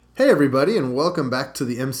Hey everybody, and welcome back to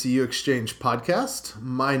the MCUExchange podcast.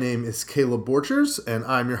 My name is Caleb Borchers, and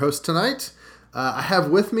I'm your host tonight. I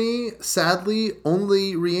have with me, sadly,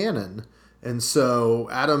 only Rhiannon. And so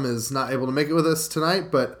Adam is not able to make it with us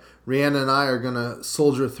tonight, but Rhiannon and I are going to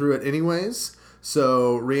soldier through it anyways.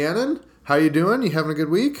 So Rhiannon, how you doing? You having a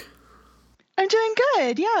good week? I'm doing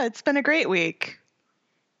good. Yeah, it's been a great week.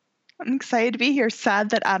 I'm excited to be here.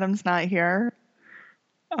 Sad that Adam's not here.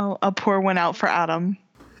 I'll pour one out for Adam.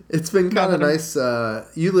 It's been kind of nice.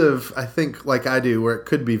 You live, I think, like I do, where it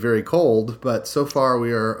could be very cold, but so far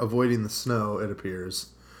we are avoiding the snow, it appears,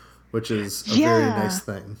 which is a very nice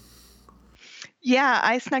thing. Yeah,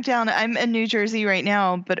 I snuck down. I'm in New Jersey right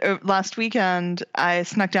now, but last weekend I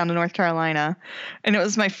snuck down to North Carolina, and it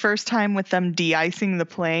was my first time with them de-icing the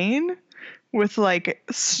plane with like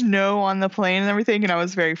snow on the plane and everything, and I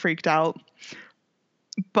was very freaked out.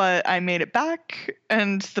 But I made it back,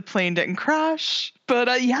 and the plane didn't crash.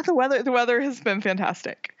 But yeah, the weather has been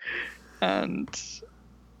fantastic, and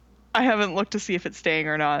I haven't looked to see if it's staying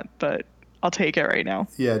or not, but I'll take it right now.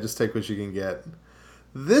 Yeah, just take what you can get.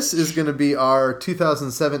 This is going to be our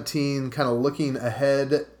 2017 kind of looking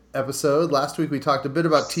ahead episode. Last week we talked a bit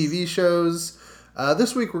about TV shows.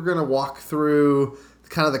 This week we're going to walk through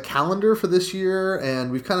kind of the calendar for this year,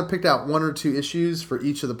 and we've kind of picked out one or two issues for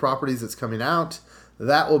each of the properties that's coming out.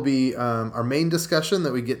 That will be our main discussion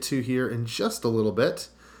that we get to here in just a little bit.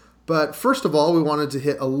 But first of all, we wanted to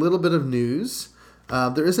hit a little bit of news.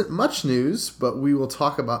 There isn't much news, but we will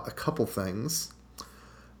talk about a couple things.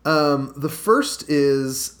 The first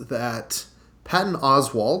is that Patton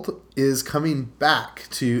Oswalt is coming back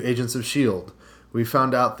to Agents of S.H.I.E.L.D. We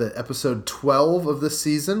found out that episode 12 of this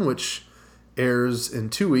season, which airs in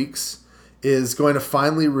 2 weeks, is going to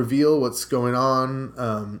finally reveal what's going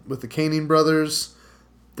on with the Caning brothers.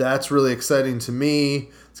 That's really exciting to me.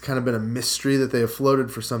 It's kind of been a mystery that they have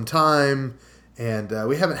floated for some time. And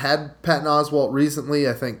we haven't had Patton Oswalt recently.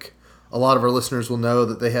 I think a lot of our listeners will know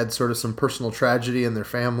that they had sort of some personal tragedy in their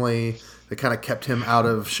family that kind of kept him out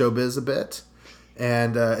of showbiz a bit.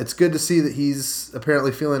 And it's good to see that he's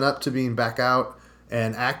apparently feeling up to being back out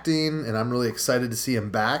and acting. And I'm really excited to see him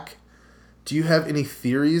back. Do you have any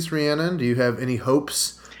theories, Rhiannon? Do you have any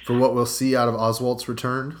hopes for what we'll see out of Oswalt's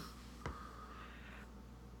return?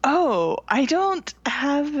 Oh, I don't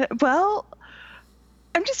have... Well,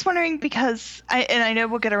 I'm just wondering because... I know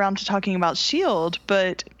we'll get around to talking about S.H.I.E.L.D.,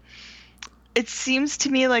 but it seems to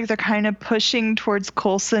me like they're kind of pushing towards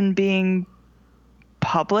Coulson being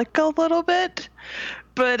public a little bit.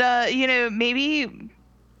 But, maybe...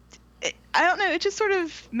 I don't know. It just sort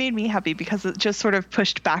of made me happy because it just sort of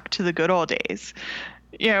pushed back to the good old days.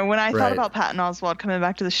 When I thought about Patton Oswalt coming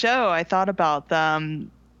back to the show, I thought about them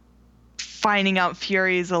finding out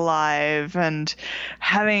Fury's alive and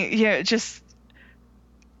having, just...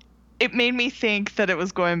 It made me think that it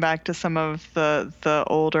was going back to some of the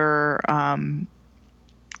older,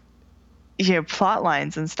 plot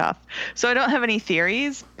lines and stuff. So I don't have any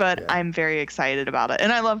theories, but I'm very excited about it.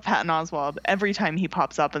 And I love Patton Oswalt. Every time he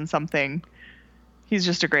pops up in something, he's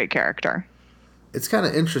just a great character. It's kind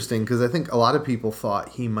of interesting because I think a lot of people thought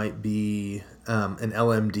he might be an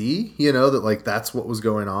LMD, that like that's what was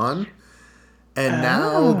going on. And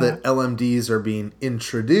now that LMDs are being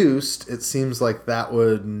introduced, it seems like that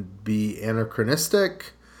would be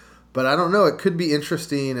anachronistic. But I don't know. It could be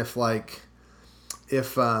interesting if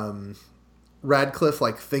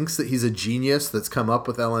Radcliffe thinks that he's a genius that's come up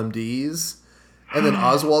with LMDs, and then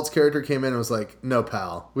Oswald's character came in and was like, "No,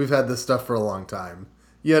 pal, we've had this stuff for a long time.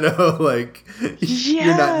 You're not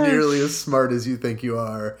nearly as smart as you think you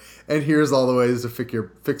are, and here's all the ways to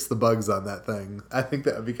fix the bugs on that thing." I think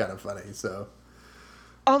that would be kind of funny. So,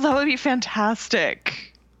 that would be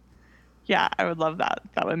fantastic. Yeah, I would love that.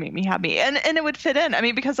 That would make me happy, and it would fit in. I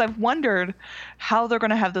mean, because I've wondered how they're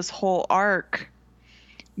going to have this whole arc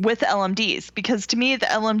with LMDs, because to me the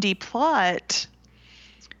LMD plot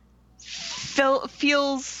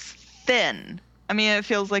feels thin. I mean, it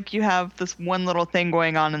feels like you have this one little thing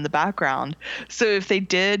going on in the background. So if they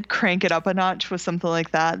did crank it up a notch with something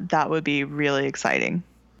like that, that would be really exciting.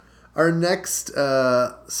 Our next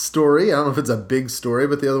story, I don't know if it's a big story,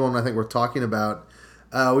 but the other one I think we're talking about,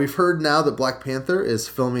 we've heard now that Black Panther is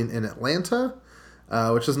filming in Atlanta,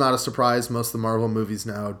 which is not a surprise. Most of the Marvel movies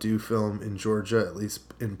now do film in Georgia, at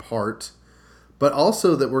least in part. But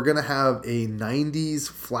also that we're going to have a 90s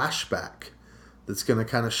flashback that's going to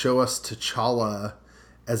kind of show us T'Challa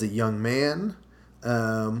as a young man,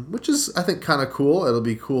 which is, I think, kind of cool. It'll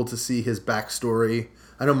be cool to see his backstory.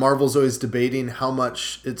 I know Marvel's always debating how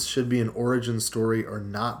much it should be an origin story or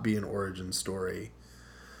not be an origin story.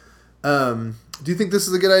 Do you think this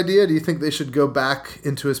is a good idea? Do you think they should go back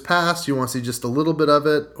into his past? Do you want to see just a little bit of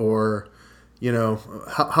it? Or,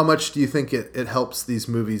 how much do you think it helps these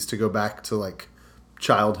movies to go back to like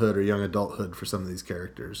childhood or young adulthood for some of these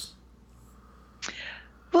characters?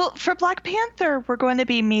 Well, for Black Panther, we're going to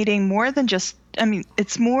be meeting more than just,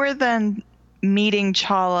 it's more than meeting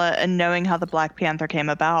T'Challa and knowing how the Black Panther came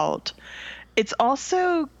about. It's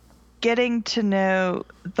also getting to know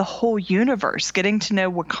the whole universe, getting to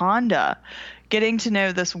know Wakanda, getting to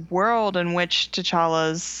know this world in which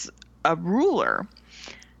T'Challa's a ruler.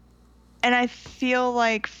 And I feel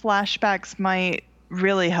like flashbacks might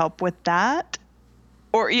really help with that.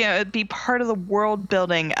 Or, it'd be part of the world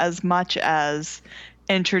building as much as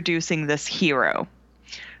introducing this hero.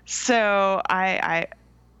 So I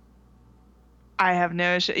have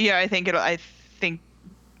no issue. Yeah, I think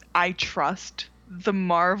I trust the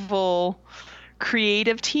Marvel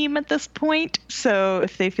creative team at this point. So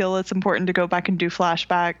if they feel it's important to go back and do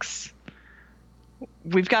flashbacks,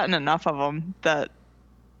 we've gotten enough of them that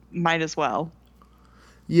might as well.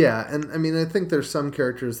 Yeah, and I think there's some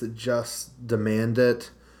characters that just demand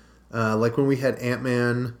it. Like when we had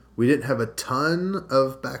Ant-Man, we didn't have a ton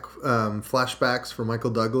of flashbacks for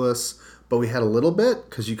Michael Douglas, but we had a little bit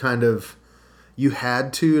because you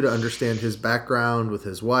had to understand his background with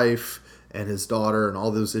his wife and his daughter and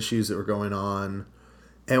all those issues that were going on.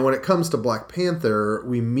 And when it comes to Black Panther,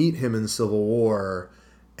 we meet him in Civil War,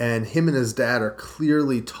 and him and his dad are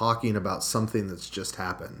clearly talking about something that's just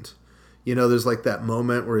happened. There's like that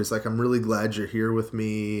moment where he's like, I'm really glad you're here with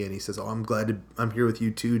me. And he says, I'm here with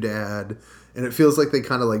you too, Dad. And it feels like they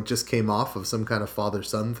kind of like just came off of some kind of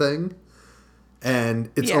father-son thing.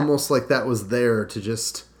 And it's almost like that was there to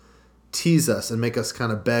just tease us and make us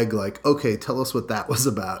kind of beg, like, okay, tell us what that was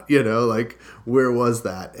about. Like, where was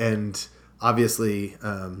that? And obviously,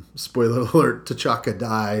 spoiler alert, T'Chaka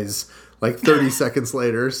dies like 30 seconds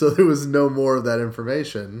later. So there was no more of that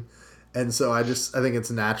information. And so I think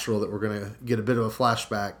it's natural that we're going to get a bit of a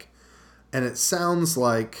flashback. And it sounds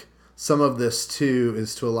like some of this, too,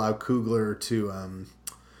 is to allow Coogler to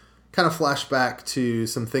kind of flash back to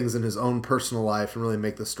some things in his own personal life and really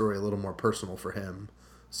make the story a little more personal for him.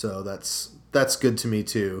 So that's good to me,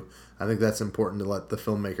 too. I think that's important to let the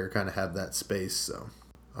filmmaker kind of have that space. So,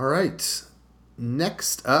 all right.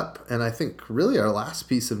 Next up, and I think really our last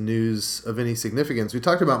piece of news of any significance, we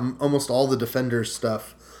talked about almost all the Defenders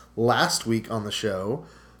stuff last week on the show,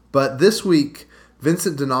 but this week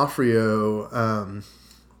Vincent D'Onofrio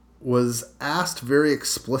was asked very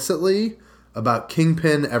explicitly about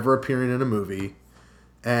Kingpin ever appearing in a movie,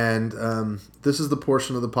 and this is the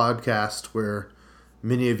portion of the podcast where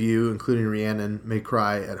many of you, including Rhiannon, may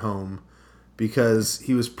cry at home, because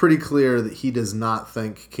he was pretty clear that he does not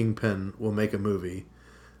think Kingpin will make a movie.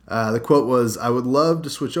 The quote was, "I would love to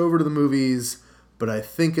switch over to the movies, but I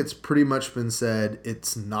think it's pretty much been said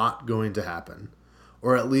it's not going to happen,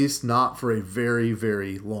 or at least not for a very,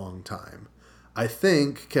 very long time." I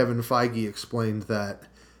think Kevin Feige explained that,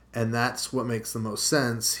 and that's what makes the most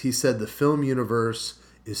sense. He said the film universe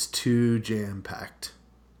is too jam-packed.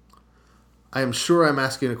 I am sure I'm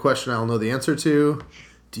asking a question I'll know the answer to.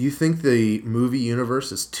 Do you think the movie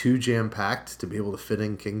universe is too jam-packed to be able to fit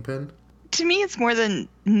in Kingpin? To me, it's more than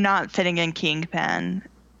not fitting in Kingpin.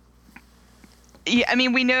 Yeah,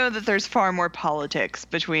 we know that there's far more politics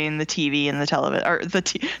between the TV and the television, or the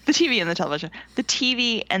TV and the television, the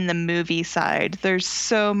TV and the movie side. There's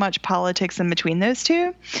so much politics in between those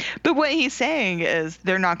two. But what he's saying is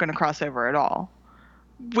they're not going to cross over at all,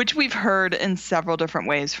 which we've heard in several different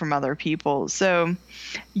ways from other people. So,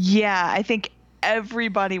 yeah, I think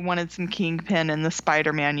everybody wanted some Kingpin in the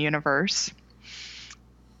Spider-Man universe.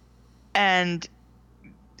 And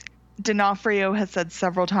D'Onofrio has said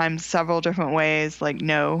several times, several different ways, like,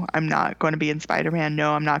 no, I'm not going to be in Spider-Man.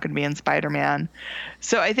 No, I'm not going to be in Spider-Man.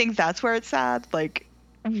 So I think that's where it's sad. Like,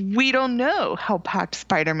 we don't know how packed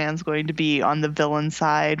Spider-Man's going to be on the villain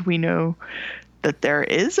side. We know that there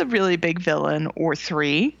is a really big villain or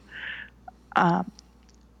three.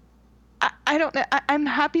 I don't know. I'm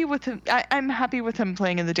happy with him. I'm happy with him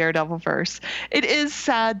playing in the Daredevil verse. It is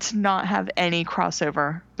sad to not have any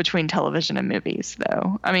crossover between television and movies,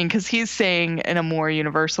 though. Because he's saying in a more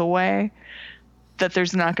universal way that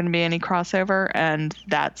there's not going to be any crossover, and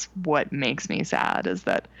that's what makes me sad, is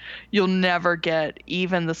that you'll never get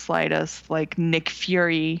even the slightest, like, Nick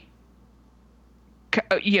Fury.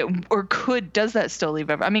 Does that still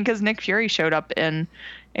leave over? Because Nick Fury showed up in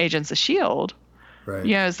Agents of S.H.I.E.L.D. Right.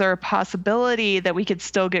 Is there a possibility that we could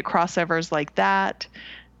still get crossovers like that?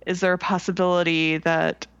 Is there a possibility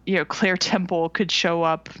that, Claire Temple could show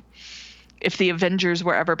up if the Avengers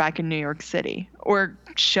were ever back in New York City or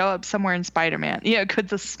show up somewhere in Spider-Man. Could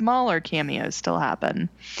the smaller cameos still happen?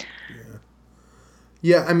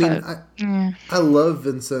 Yeah, I mean, But, I love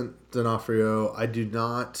Vincent D'Onofrio. I do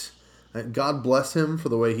not. God bless him for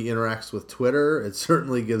the way he interacts with Twitter. It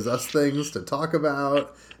certainly gives us things to talk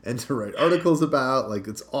about and to write articles about. Like,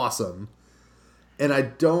 it's awesome. And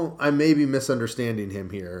I may be misunderstanding him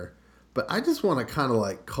here, but I just want to kind of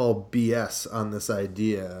like call BS on this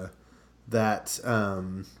idea that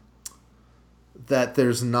that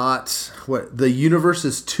there's not the universe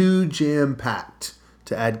is too jam packed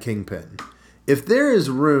to add Kingpin. If there is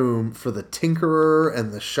room for the Tinkerer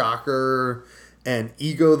and the Shocker and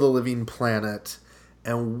Ego the Living Planet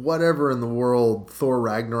and whatever in the world Thor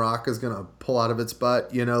Ragnarok is going to pull out of its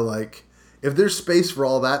butt, like if there's space for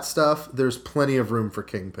all that stuff, there's plenty of room for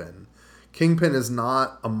Kingpin. Kingpin is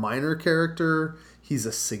not a minor character. He's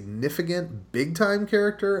a significant big-time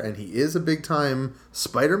character, and he is a big-time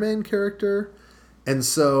Spider-Man character. And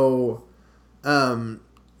so, that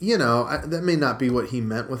may not be what he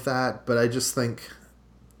meant with that, but I just think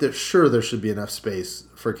that there should be enough space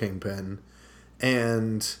for Kingpin.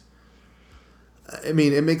 And, I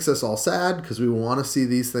mean, it makes us all sad because we want to see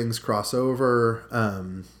these things cross over.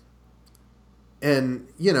 And,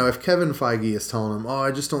 if Kevin Feige is telling him,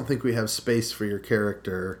 I just don't think we have space for your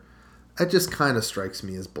character, that just kind of strikes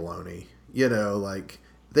me as baloney. Like,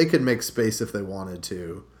 they could make space if they wanted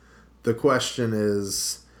to. The question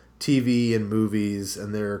is TV and movies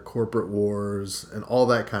and their corporate wars and all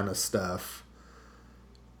that kind of stuff.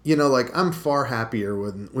 Like, I'm far happier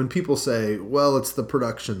when people say, well, it's the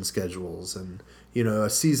production schedules and, a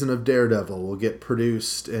season of Daredevil will get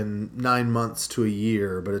produced in 9 months to a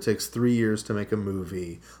year, but it takes 3 years to make a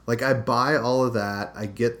movie. Like, I buy all of that. I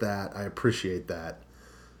get that. I appreciate that.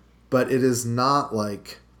 But it is not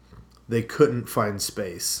like they couldn't find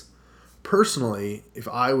space. Personally, if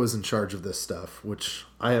I was in charge of this stuff, which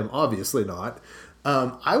I am obviously not,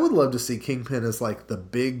 I would love to see Kingpin as like the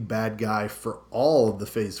big bad guy for all of the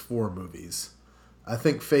Phase 4 movies. I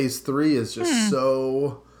think Phase 3 is just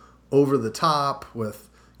so over the top with,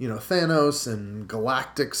 Thanos and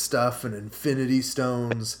galactic stuff and Infinity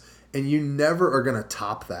Stones, and you never are going to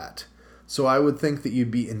top that. So I would think that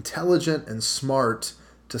you'd be intelligent and smart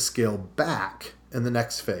to scale back in the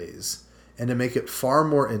next phase and to make it far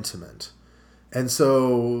more intimate. And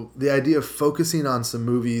so the idea of focusing on some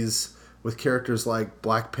movies with characters like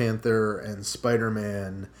Black Panther and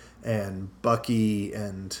Spider-Man and Bucky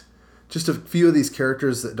and just a few of these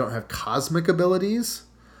characters that don't have cosmic abilities,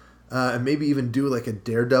 and maybe even do like a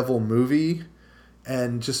Daredevil movie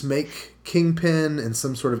and just make Kingpin and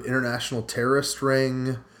some sort of international terrorist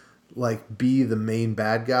ring like be the main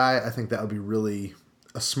bad guy, I think that would be really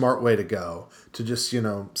a smart way to go, to just,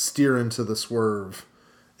 steer into the swerve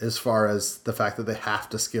as far as the fact that they have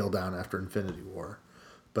to scale down after Infinity War.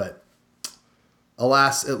 But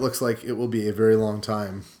alas, it looks like it will be a very long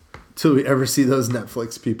time till we ever see those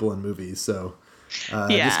Netflix people in movies. So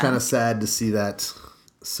just kind of sad to see that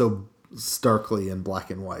so starkly in black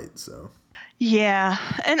and white. So yeah,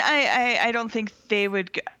 and I don't think they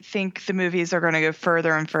would think the movies are going to go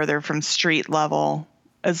further and further from street level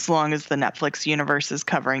as long as the Netflix universe is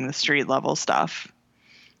covering the street level stuff.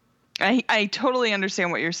 I totally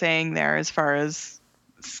understand what you're saying there as far as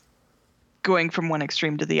going from one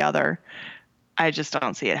extreme to the other. I just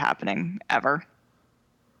don't see it happening ever.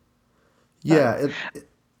 Yeah,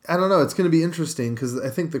 I don't know. It's going to be interesting because I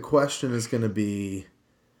think the question is going to be,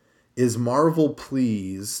 is Marvel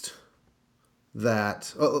pleased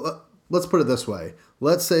that... let's put it this way.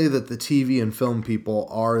 Let's say that the TV and film people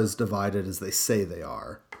are as divided as they say they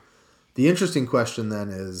are. The interesting question then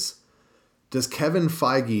is, does Kevin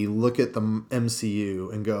Feige look at the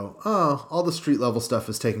MCU and go, all the street level stuff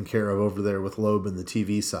is taken care of over there with Loeb and the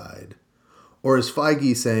TV side? Or is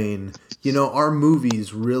Feige saying, our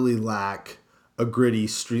movies really lack a gritty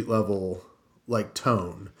street level like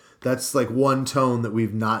tone? That's like one tone that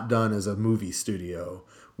we've not done as a movie studio.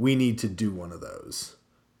 We need to do one of those.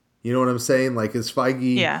 You know what I'm saying? Like, is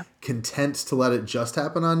Feige content to let it just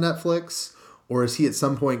happen on Netflix? Or is he at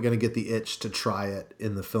some point going to get the itch to try it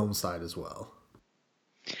in the film side as well?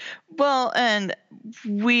 Well, and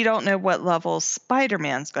we don't know what level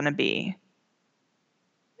Spider-Man's going to be.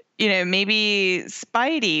 Maybe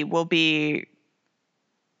Spidey will be...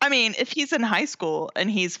 I mean, if he's in high school and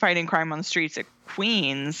he's fighting crime on the streets at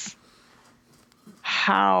Queens,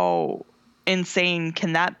 how insane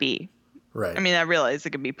can that be? Right. I mean, I realize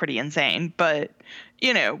it can be pretty insane, but,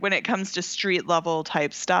 when it comes to street level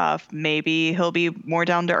type stuff, maybe he'll be more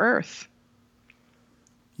down to earth.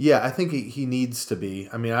 Yeah, I think he needs to be.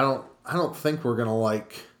 I mean, I don't think we're going to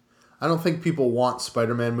I don't think people want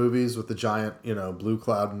Spider-Man movies with the giant, blue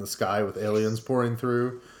cloud in the sky with aliens pouring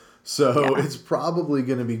through. So it's probably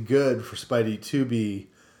going to be good for Spidey to be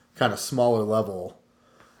kind of smaller level.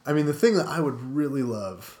 I mean, the thing that I would really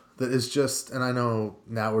love that is just, and I know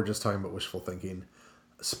now we're just talking about wishful thinking,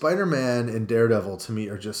 Spider-Man and Daredevil to me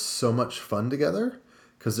are just so much fun together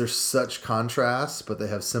because there's such contrasts, but they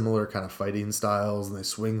have similar kind of fighting styles and they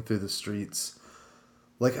swing through the streets.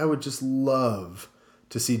 Like, I would just love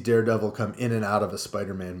to see Daredevil come in and out of a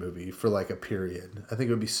Spider-Man movie for like a period. I think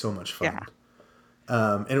it would be so much fun.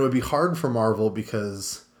 And it would be hard for Marvel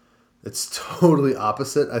because it's totally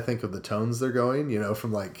opposite, I think, of the tones they're going,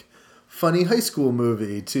 from like funny high school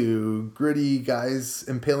movie to gritty guys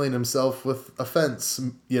impaling himself with a fence,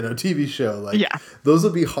 TV show. Like, those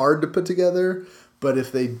would be hard to put together, but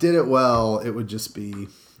if they did it well,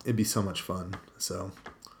 it'd be so much fun. So,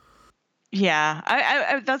 yeah,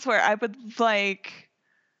 I that's where I would like.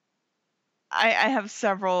 I have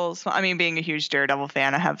several. Being a huge Daredevil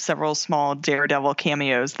fan, I have several small Daredevil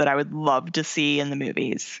cameos that I would love to see in the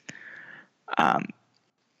movies.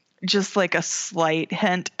 Just like a slight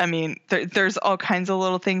hint. I mean, there's all kinds of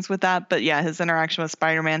little things with that, but yeah, his interaction with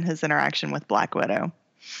Spider-Man, his interaction with Black Widow.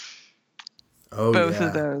 Oh, both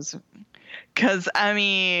of those. Because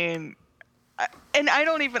I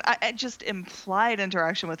just implied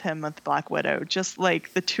interaction with him with Black Widow, just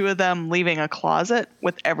like the two of them leaving a closet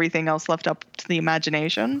with everything else left up to the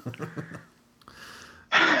imagination.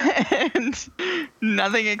 And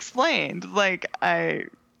nothing explained. Like, everybody,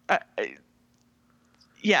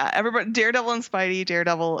 Daredevil and Spidey,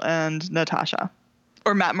 Daredevil and Natasha.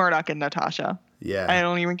 Or Matt Murdock and Natasha. Yeah. I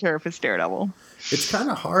don't even care if it's Daredevil. It's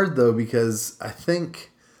kind of hard, though, because I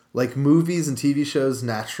think like movies and TV shows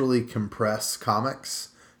naturally compress comics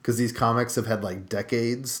because these comics have had like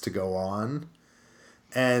decades to go on.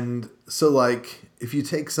 And so like if you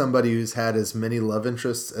take somebody who's had as many love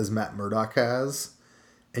interests as Matt Murdock has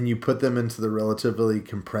and you put them into the relatively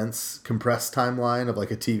compressed timeline of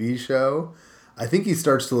like a TV show, I think he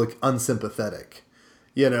starts to look unsympathetic.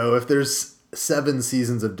 If there's 7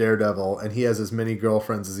 seasons of Daredevil and he has as many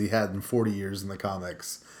girlfriends as he had in 40 years in the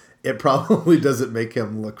comics, it probably doesn't make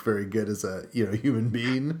him look very good as a human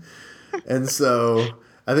being. And so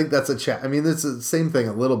I think that's it's the same thing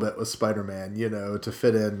a little bit with Spider-Man, to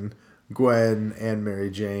fit in Gwen and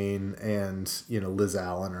Mary Jane and Liz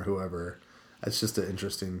Allen or whoever. It's just an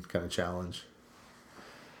interesting kind of challenge.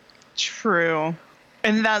 True.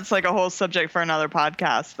 And that's like a whole subject for another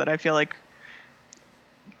podcast that I feel like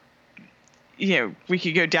we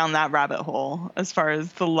could go down that rabbit hole as far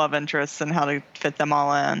as the love interests and how to fit them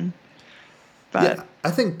all in. But yeah,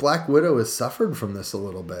 I think Black Widow has suffered from this a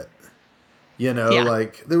little bit.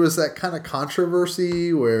 Like there was that kind of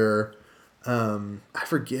controversy where I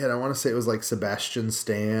forget, I want to say it was like Sebastian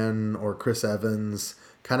Stan or Chris Evans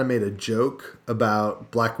kind of made a joke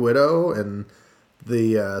about Black Widow and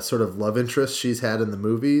the sort of love interest she's had in the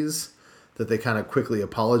movies that they kind of quickly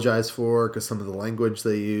apologized for because some of the language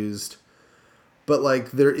they used. But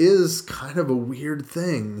like there is kind of a weird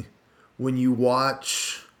thing when you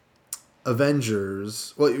watch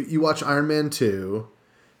Avengers. Well, you watch Iron Man 2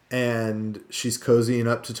 and she's cozying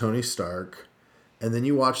up to Tony Stark. And then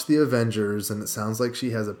you watch the Avengers and it sounds like she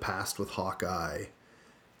has a past with Hawkeye.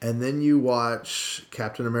 And then you watch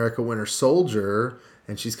Captain America Winter Soldier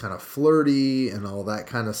and she's kind of flirty and all that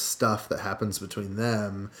kind of stuff that happens between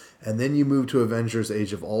them. And then you move to Avengers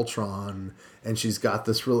Age of Ultron and she's got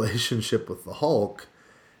this relationship with the Hulk.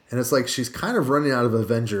 And it's like she's kind of running out of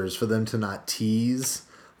Avengers for them to not tease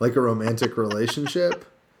like a romantic relationship.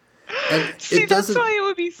 And see, that's why it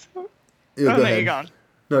would be so... Yeah, go ahead.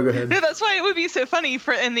 No, go ahead. No, that's why it would be so funny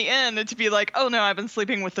for in the end to be like, oh no, I've been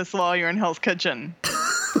sleeping with this lawyer in Hell's Kitchen.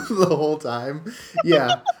 The whole time.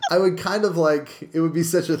 Yeah. I would kind of like, it would be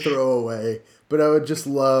such a throwaway, but I would just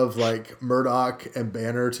love like Murdoch and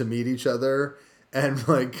Banner to meet each other and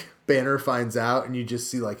like Banner finds out and you just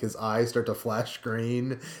see like his eyes start to flash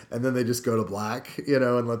green and then they just go to black,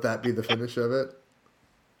 and let that be the finish of it.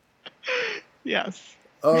 Yes.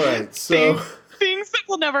 All right. So things that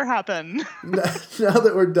will never happen. Now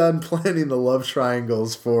that we're done planning the love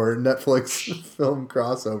triangles for Netflix film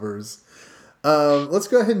crossovers, let's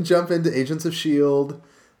go ahead and jump into Agents of S.H.I.E.L.D.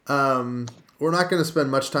 We're not going to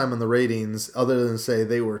spend much time on the ratings other than say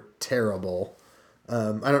they were terrible.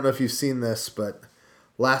 I don't know if you've seen this, but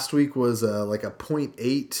last week was like a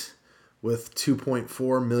 0.8 with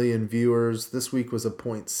 2.4 million viewers. This week was a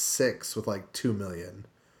 0.6 with like 2 million.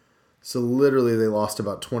 So literally they lost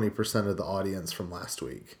about 20% of the audience from last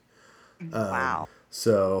week. Wow.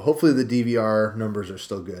 So hopefully the DVR numbers are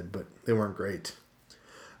still good, but they weren't great.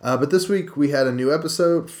 But this week we had a new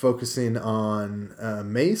episode focusing on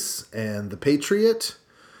Mace and the Patriot.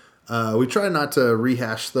 We try not to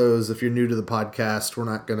rehash those. If you're new to the podcast, we're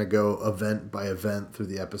not going to go event by event through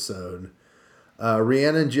the episode.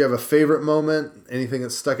 Rhiannon, do you have a favorite moment? Anything that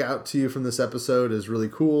stuck out to you from this episode is really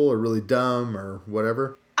cool or really dumb or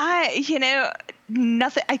whatever?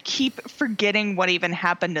 Nothing. I keep forgetting what even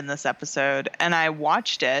happened in this episode, and I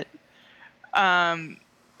watched it.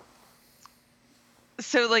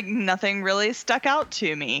 So like nothing really stuck out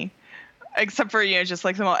to me, except for just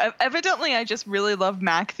like evidently I just really love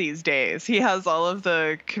Mac these days. He has all of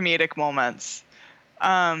the comedic moments.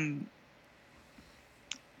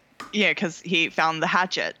 Because he found the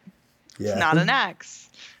hatchet. Yeah. It's not an axe,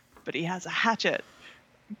 but he has a hatchet.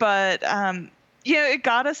 But it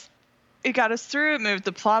got us through. It moved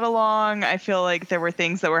the plot along. I feel like there were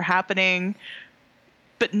things that were happening,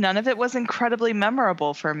 but none of it was incredibly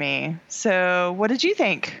memorable for me. So what did you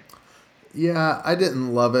think? Yeah, I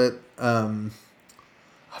didn't love it. I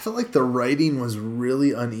felt like the writing was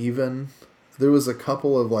really uneven. There was a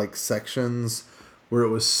couple of like sections where it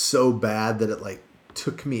was so bad that it like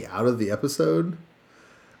took me out of the episode.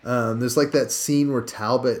 There's like that scene where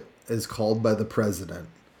Talbot is called by the president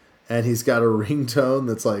and he's got a ringtone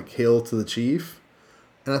that's like "Hail to the Chief."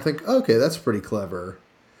 And I think, okay, that's pretty clever.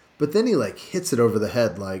 But then he like hits it over the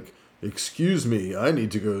head like, "Excuse me, I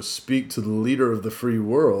need to go speak to the leader of the free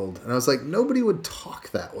world." And I was like, nobody would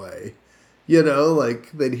talk that way.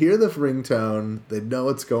 Like they'd hear the ringtone, they'd know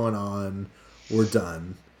what's going on, we're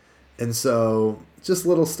done. And so just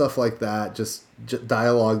little stuff like that, just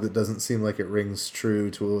dialogue that doesn't seem like it rings true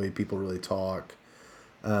to the way people really talk.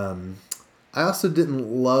 I also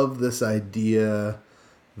didn't love this idea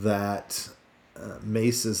that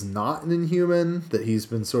Mace is not an Inhuman, that he's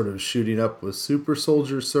been sort of shooting up with super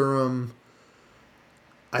soldier serum.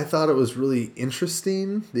 I thought it was really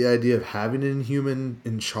interesting, the idea of having an Inhuman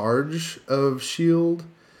in charge of S.H.I.E.L.D.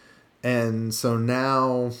 And so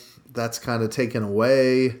now that's kind of taken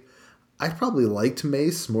away. I probably liked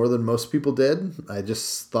Mace more than most people did. I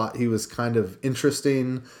just thought he was kind of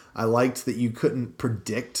interesting. I liked that you couldn't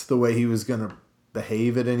predict the way he was going to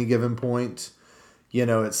behave at any given point.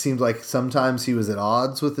 It seemed like sometimes he was at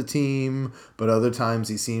odds with the team, but other times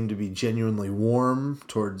he seemed to be genuinely warm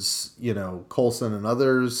towards, Coulson and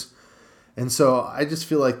others. And so I just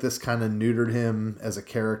feel like this kind of neutered him as a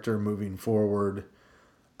character moving forward.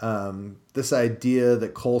 This idea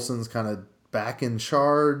that Coulson's kind of back in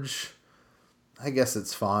charge, I guess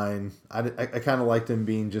it's fine. I kind of liked him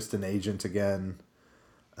being just an agent again.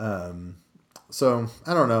 So,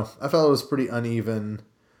 I don't know. I felt it was pretty uneven.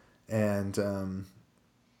 And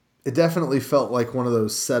it definitely felt like one of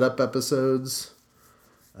those setup episodes.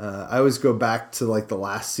 I always go back to like the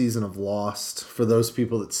last season of Lost. For those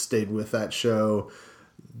people that stayed with that show,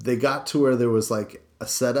 they got to where there was like a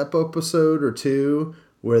setup episode or two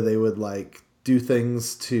where they would like do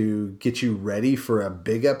things to get you ready for a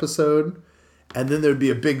big episode. And then there'd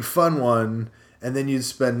be a big fun one. And then you'd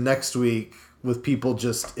spend next week with people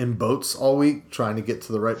just in boats all week trying to get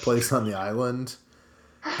to the right place on the island.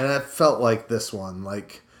 And that felt like this one.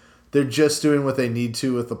 Like they're just doing what they need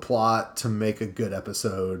to with the plot to make a good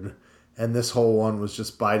episode. And this whole one was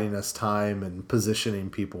just biding us time and positioning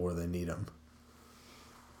people where they need them.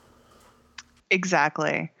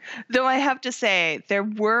 Exactly. Though I have to say, there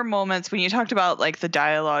were moments when you talked about like the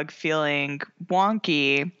dialogue feeling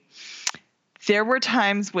wonky. There were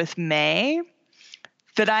times with May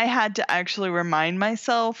that I had to actually remind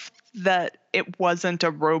myself that it wasn't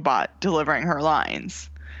a robot delivering her lines.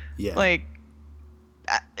 Yeah. Like,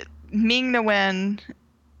 Ming Na Wen,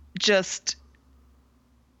 just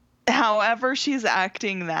however she's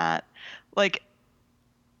acting that, like,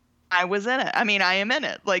 I was in it. I mean, I am in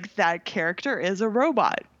it. Like, that character is a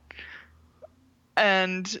robot.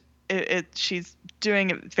 And she's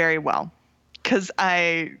doing it very well. Because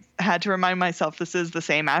I had to remind myself this is the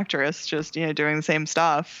same actress, just, doing the same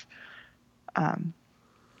stuff.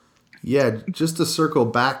 Yeah, just to circle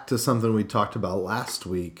back to something we talked about last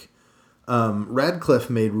week, Radcliffe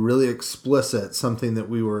made really explicit something that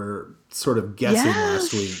we were sort of guessing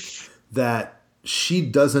last week, that she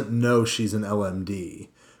doesn't know she's an LMD,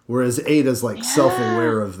 whereas Ada's like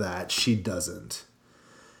self-aware of that. She doesn't.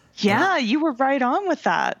 Yeah, you were right on with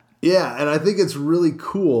that. Yeah, and I think it's really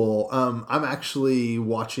cool. I'm actually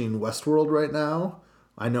watching Westworld right now.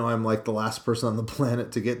 I know I'm like the last person on the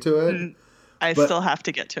planet to get to it. I still have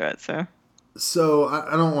to get to it, so. So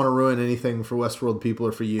I don't want to ruin anything for Westworld people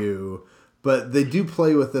or for you, but they do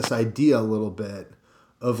play with this idea a little bit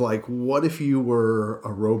of like, what if you were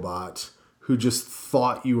a robot who just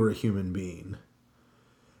thought you were a human being?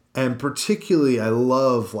 And particularly, I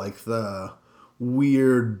love like the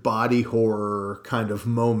weird body horror kind of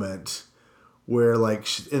moment where like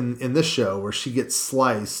in this show where she gets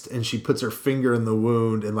sliced and she puts her finger in the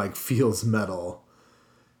wound and like feels metal.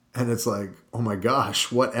 And it's like, oh my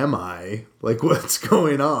gosh, what am I? Like, what's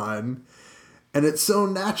going on? And it's so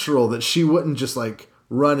natural that she wouldn't just like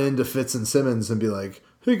run into Fitz and Simmons and be like,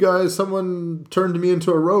 hey guys, someone turned me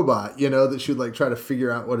into a robot, you know, that she would like try to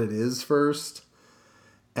figure out what it is first.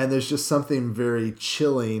 And there's just something very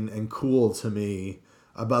chilling and cool to me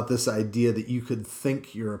about this idea that you could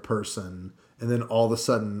think you're a person and then all of a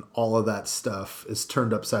sudden all of that stuff is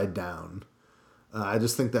turned upside down. I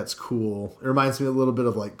just think that's cool. It reminds me a little bit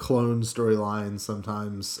of like clone storylines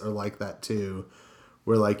sometimes are like that too,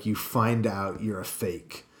 where like you find out you're a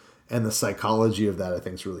fake. And the psychology of that I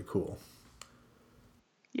think is really cool.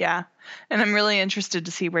 Yeah. And I'm really interested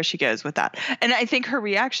to see where she goes with that. And I think her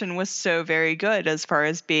reaction was so very good as far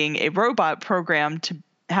as being a robot programmed to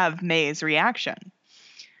have May's reaction.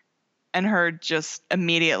 And her just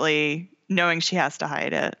immediately knowing she has to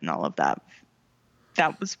hide it and all of that.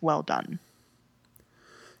 That was well done.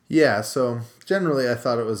 Yeah, so generally I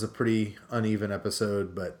thought it was a pretty uneven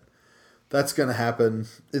episode, but that's going to happen.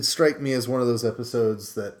 It struck me as one of those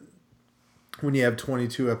episodes that when you have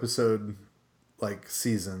 22 episode like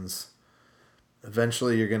seasons,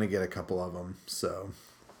 eventually you're going to get a couple of them. So,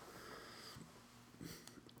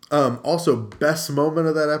 also best moment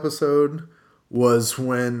of that episode was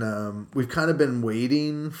when we've kind of been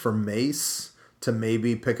waiting for Mace to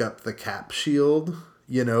maybe pick up the Cap shield,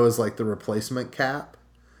 you know, as like the replacement Cap.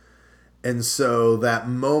 And so that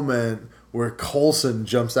moment where Coulson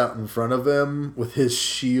jumps out in front of him with his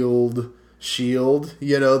shield,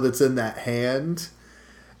 you know, that's in that hand.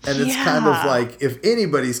 And it's kind of like, if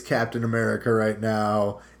anybody's Captain America right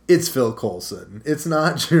now, it's Phil Coulson. It's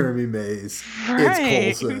not Jeremy Mays. Right.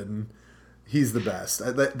 It's Coulson. He's the best.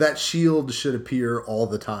 That shield should appear all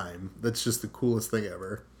the time. That's just the coolest thing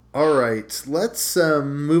ever. All right, let's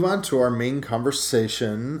move on to our main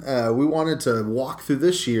conversation. We wanted to walk through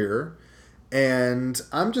this year, and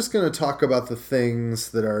I'm just going to talk about the things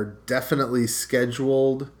that are definitely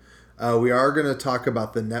scheduled. We are going to talk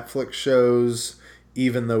about the Netflix shows,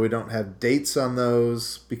 even though we don't have dates on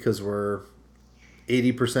those because we're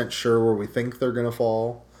 80% sure where we think they're going to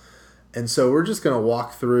fall. And so we're just going to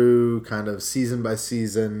walk through kind of season by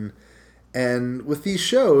season. And with these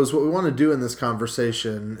shows, what we want to do in this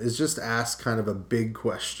conversation is just ask kind of a big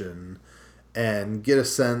question and get a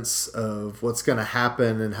sense of what's going to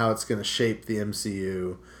happen and how it's going to shape the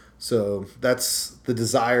MCU. So that's the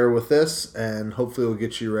desire with this, and hopefully we'll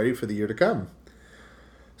get you ready for the year to come.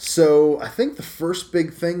 So I think the first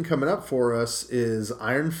big thing coming up for us is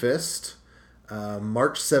Iron Fist.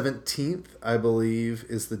 March 17th, I believe,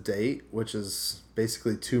 is the date, which is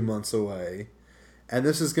basically 2 months away. And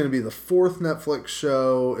this is going to be the fourth Netflix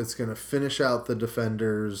show. It's going to finish out the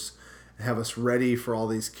Defenders and have us ready for all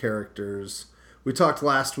these characters. We talked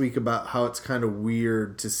last week about how it's kind of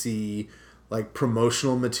weird to see like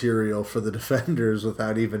promotional material for the Defenders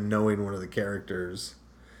without even knowing one of the characters.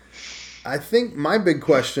 I think my big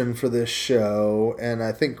question for this show, and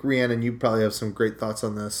I think Rhiannon, you probably have some great thoughts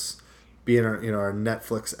on this, being our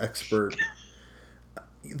Netflix expert.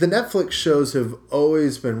 The Netflix shows have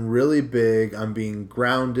always been really big on being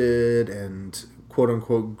grounded and quote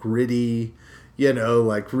unquote gritty,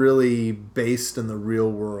 like really based in the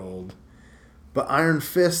real world. But Iron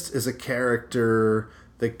Fist is a character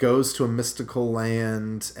that goes to a mystical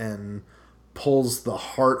land and pulls the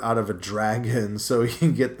heart out of a dragon so he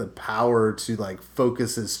can get the power to like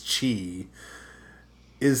focus his chi.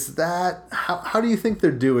 Is that how do you think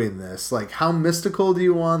they're doing this? Like, how mystical do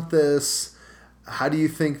you want this? How do you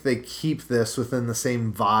think they keep this within the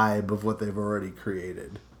same vibe of what they've already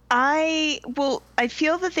created? I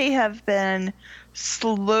feel that they have been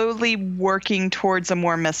slowly working towards a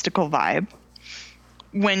more mystical vibe.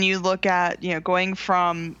 When you look at, going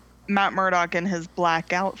from Matt Murdock in his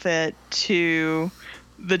black outfit to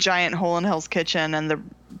the giant hole in Hell's Kitchen and the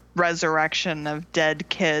resurrection of dead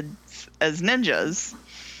kids as ninjas,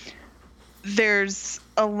 there's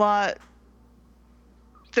a lot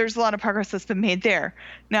of progress that's been made there.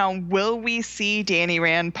 Now, will we see Danny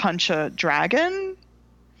Rand punch a dragon?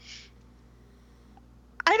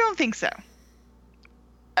 I don't think so.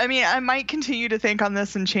 I mean, I might continue to think on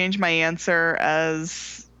this and change my answer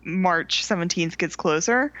as March 17th gets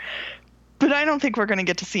closer, but I don't think we're going to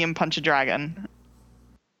get to see him punch a dragon.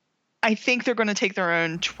 I think they're going to take their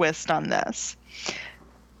own twist on this.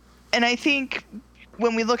 And I think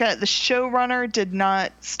when we look at it, the showrunner did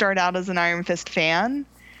not start out as an Iron Fist fan.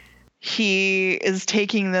 he is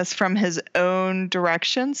taking this from his own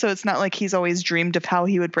direction. So it's not like he's always dreamed of how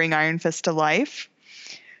he would bring Iron Fist to life.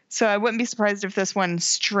 So I wouldn't be surprised if this one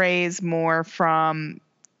strays more from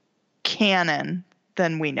canon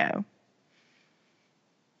than we know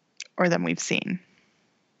or than we've seen.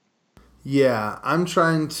 Yeah, I'm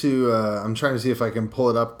trying to see if I can pull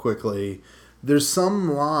it up quickly. There's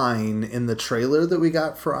some line in the trailer that we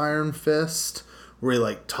got for Iron Fist where he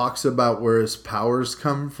like talks about where his powers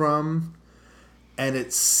come from, and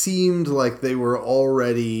it seemed like they were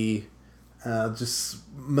already just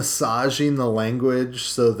massaging the language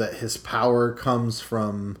so that his power comes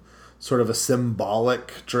from sort of a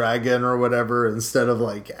symbolic dragon or whatever instead of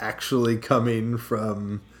like actually coming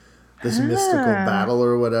from this mystical battle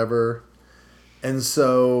or whatever. And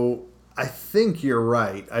so I think you're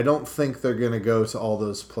right. I don't think they're going to go to all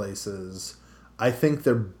those places. I think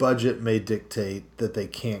their budget may dictate that they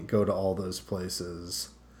can't go to all those places.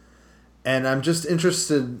 And I'm just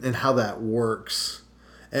interested in how that works.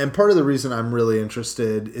 And part of the reason I'm really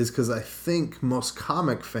interested is because I think most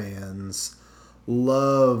comic fans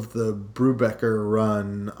love the Brubaker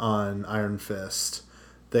run on Iron Fist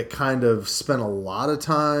that kind of spent a lot of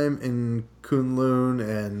time in Kunlun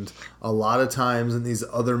and a lot of times in these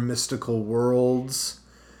other mystical worlds.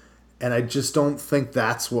 And I just don't think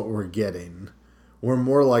that's what we're getting. We're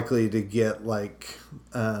more likely to get like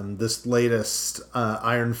this latest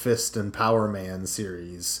Iron Fist and Power Man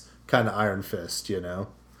series kind of Iron Fist, you know?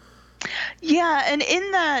 Yeah, and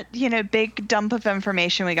in that, big dump of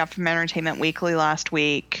information we got from Entertainment Weekly last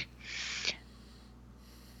week,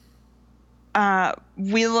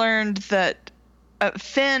 we learned that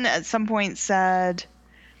Finn at some point said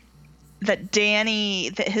that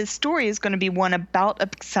that his story is going to be one about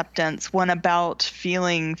acceptance, one about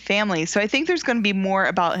feeling family. So I think there's going to be more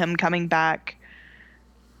about him coming back.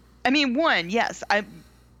 I mean, yes,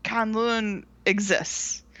 Kunlun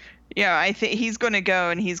exists. I think he's going to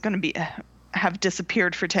go and he's going to have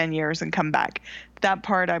disappeared for 10 years and come back. That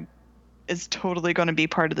part is totally going to be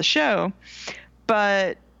part of the show.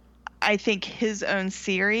 But I think his own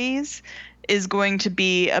series is going to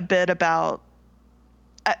be a bit about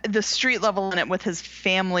the street level in it with his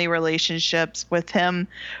family relationships, with him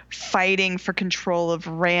fighting for control of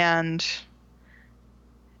Rand,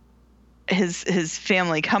 his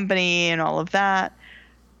family company and all of that.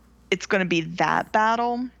 It's going to be that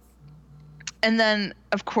battle. And then,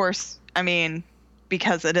 of course, I mean,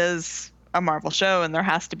 because it is a Marvel show and there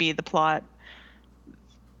has to be the plot,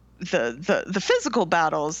 the physical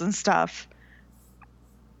battles and stuff,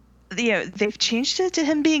 they've changed it to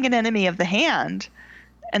him being an enemy of the Hand,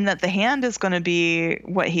 and that the Hand is going to be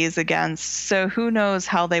what he's against. So who knows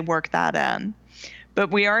how they work that in.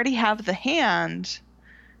 But we already have the Hand,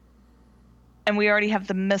 and we already have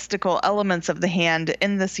the mystical elements of the Hand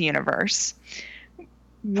in this universe.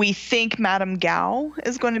 We think Madame Gao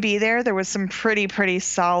is going to be there. There was some pretty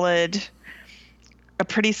solid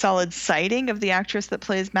sighting of the actress that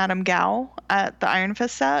plays Madame Gao at the Iron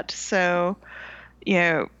Fist set. So,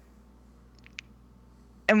 and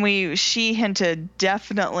she hinted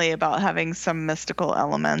definitely about having some mystical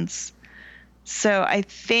elements. So I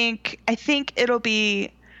think it'll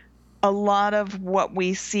be a lot of what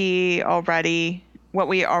we see already, what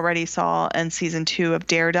we already saw in season 2 of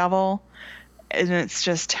Daredevil. And it's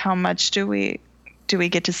just how much do we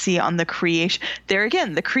get to see on the creation? There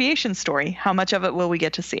again, the creation story. How much of it will we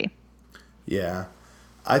get to see? Yeah.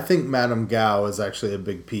 I think Madame Gao is actually a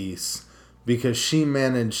big piece because she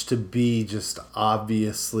managed to be just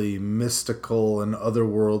obviously mystical and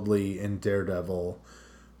otherworldly in Daredevil,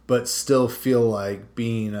 but still feel like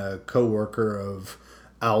being a co-worker of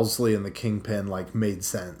Owlsley and the Kingpin made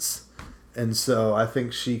sense. And so I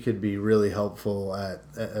think she could be really helpful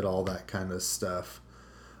at all that kind of stuff.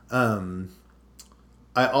 I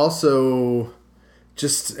also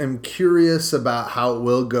just am curious about how it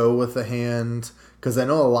will go with the Hand, because I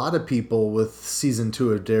know a lot of people with season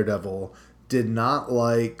 2 of Daredevil did not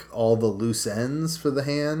like all the loose ends for the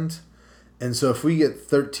Hand. And so if we get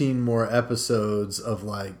 13 more episodes of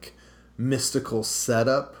mystical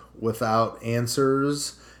setup without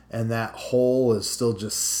answers, and that hole is still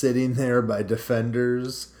just sitting there by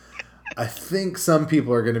Defenders, I think some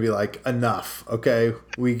people are going to be like, enough, okay?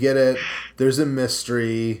 We get it. There's a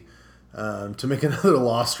mystery. To make another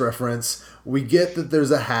Lost reference, we get that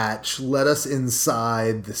there's a hatch. Let us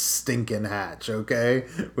inside the stinking hatch, okay?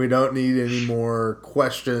 We don't need any more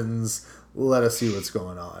questions. Let us see what's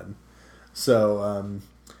going on. So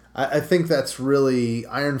I think that's really...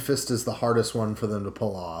 Iron Fist is the hardest one for them to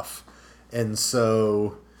pull off. And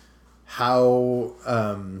so... how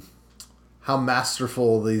how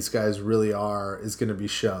masterful these guys really are is going to be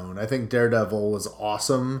shown. I think Daredevil was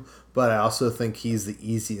awesome, but I also think he's the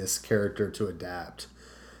easiest character to adapt.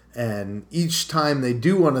 And each time they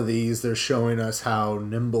do one of these, they're showing us how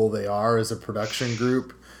nimble they are as a production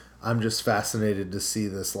group. I'm just fascinated to see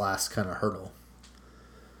this last kind of hurdle.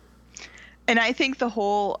 And I think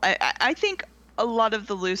I think a lot of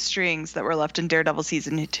the loose strings that were left in Daredevil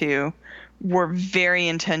season 2 were very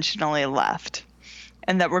intentionally left.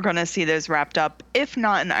 And that we're going to see those wrapped up, if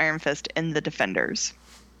not in Iron Fist, in the Defenders.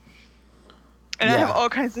 And I have all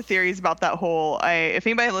kinds of theories about that whole... if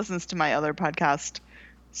anybody listens to my other podcast,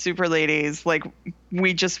 Super Ladies, like,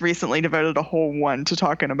 we just recently devoted a whole one to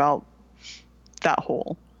talking about that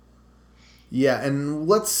whole. Yeah, and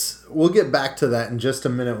we'll get back to that in just a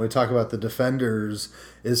minute when we talk about the Defenders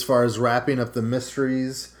as far as wrapping up the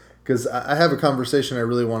mysteries, because I have a conversation I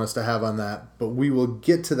really want us to have on that, but we will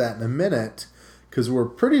get to that in a minute, because we're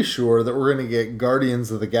pretty sure that we're going to get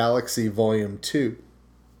Guardians of the Galaxy Volume 2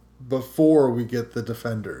 before we get the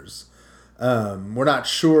Defenders. We're not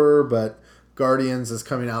sure, but Guardians is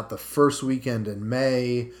coming out the first weekend in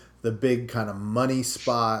May, the big kind of money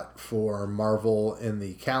spot for Marvel in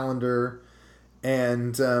the calendar.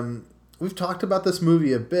 And we've talked about this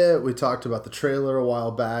movie a bit. We talked about the trailer a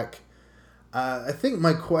while back. I think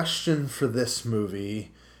my question for this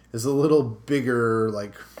movie is a little bigger,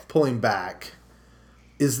 like pulling back.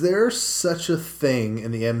 Is there such a thing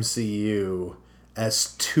in the MCU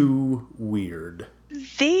as too weird?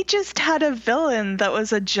 They just had a villain that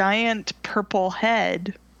was a giant purple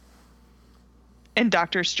head in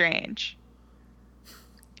Doctor Strange.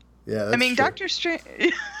 Yeah, that's true. Doctor Strange...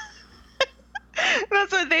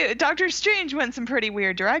 That's what Doctor Strange went some pretty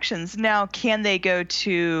weird directions. Now, can they go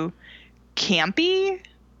to campy?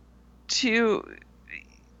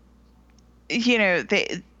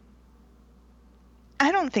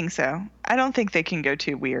 I don't think so. I don't think they can go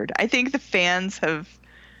too weird. I think the fans have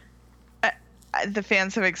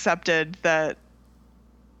accepted that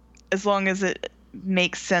as long as it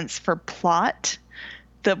makes sense for plot,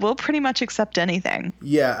 that we'll pretty much accept anything.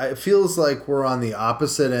 Yeah, it feels like we're on the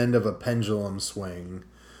opposite end of a pendulum swing.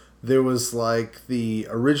 There was like the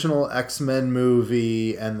original X-Men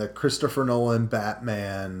movie and the Christopher Nolan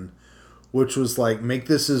Batman, which was like, make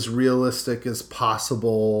this as realistic as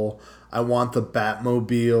possible. I want the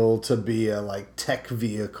Batmobile to be a like tech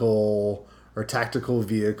vehicle or tactical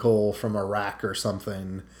vehicle from Iraq or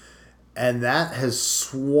something. And that has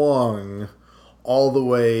swung all the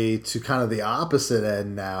way to kind of the opposite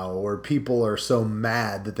end now, where people are so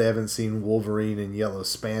mad that they haven't seen Wolverine in yellow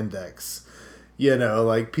spandex.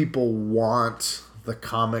 Like people want the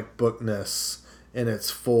comic bookness in its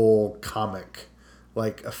full comic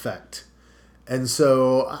like effect. And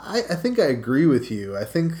so I think I agree with you. I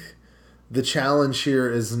think the challenge here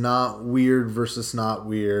is not weird versus not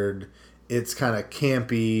weird. It's kind of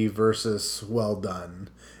campy versus well done.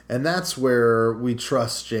 And that's where we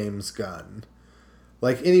trust James Gunn.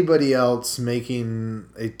 Like anybody else making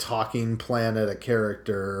a talking planet a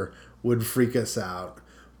character would freak us out.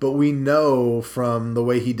 But we know from the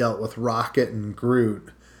way he dealt with Rocket and Groot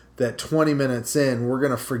that 20 minutes in, we're going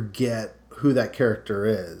to forget who that character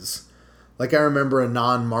is. Like I remember a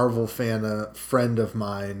non-Marvel friend of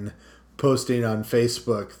mine posting on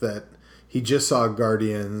Facebook that he just saw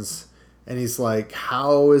Guardians and he's like,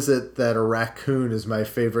 how is it that a raccoon is my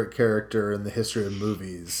favorite character in the history of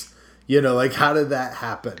movies? Like how did that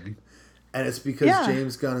happen? And it's because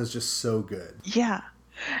James Gunn is just so good. Yeah.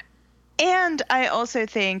 And I also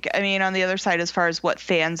think, on the other side, as far as what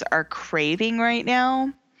fans are craving right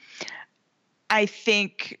now, I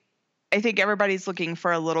think everybody's looking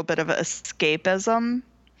for a little bit of escapism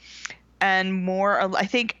and more. I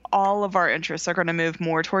think all of our interests are going to move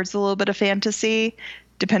more towards a little bit of fantasy,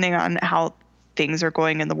 depending on how things are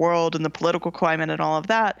going in the world and the political climate and all of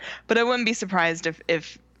that. But I wouldn't be surprised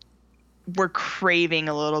if we're craving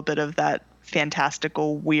a little bit of that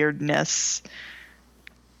fantastical weirdness.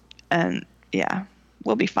 And yeah,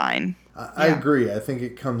 we'll be fine. I agree. I think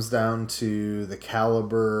it comes down to the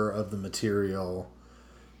caliber of the material.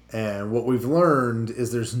 And what we've learned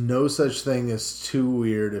is there's no such thing as too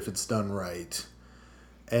weird if it's done right.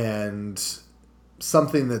 And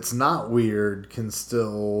something that's not weird can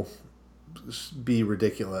still be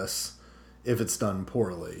ridiculous if it's done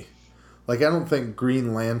poorly. Like, I don't think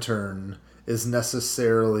Green Lantern is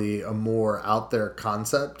necessarily a more out there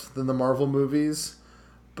concept than the Marvel movies,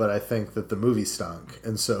 but I think that the movie stunk,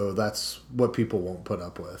 and so that's what people won't put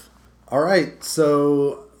up with. All right,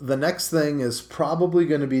 so the next thing is probably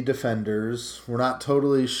going to be Defenders. We're not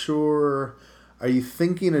totally sure. Are you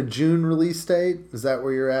thinking a June release date? Is that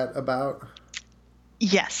where you're at about?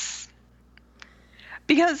 Yes.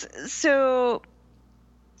 Because so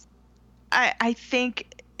I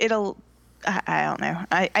think it'll. I don't know.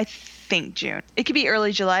 I think June. It could be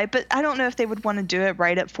early July, but I don't know if they would want to do it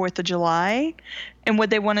right at 4th of July. And would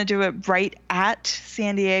they want to do it right at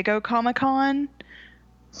San Diego Comic-Con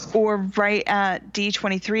or right at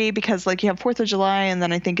D23? Because like you have 4th of July and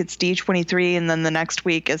then I think it's D23 and then the next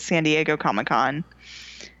week is San Diego Comic-Con.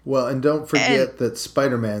 Well, and don't forget that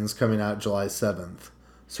Spider-Man's coming out July 7th.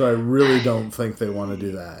 So I really don't think they want to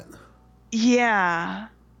do that. Yeah.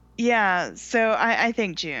 Yeah. So I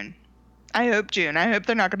think June. I hope June. I hope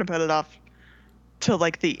they're not going to put it off till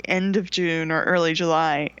like the end of June or early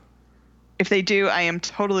July. If they do, I am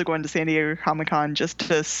totally going to San Diego Comic-Con just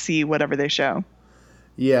to see whatever they show.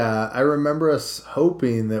 Yeah, I remember us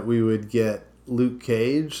hoping that we would get Luke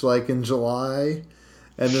Cage like in July,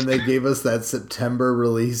 and then they gave us that September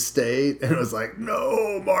release date, and it was like,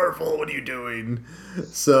 no, Marvel, what are you doing?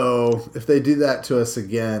 So if they do that to us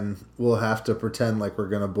again, we'll have to pretend like we're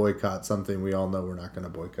going to boycott something we all know we're not going to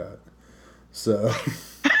boycott. So,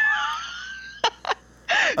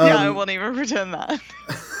 yeah, I won't even pretend that.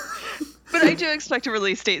 But I do expect a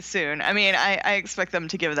release date soon. I mean, I expect them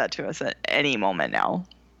to give that to us at any moment now.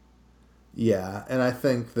 Yeah, and I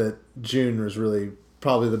think that June was really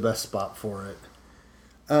probably the best spot for it.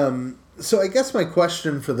 So I guess my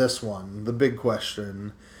question for this one, the big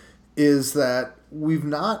question, is that we've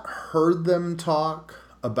not heard them talk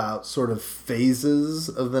about sort of phases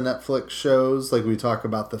of the Netflix shows, like we talk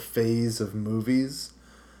about the phase of movies.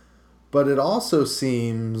 But it also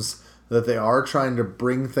seems that they are trying to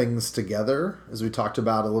bring things together, as we talked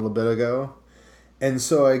about a little bit ago. And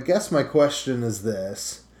so I guess my question is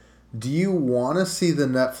this. Do you want to see the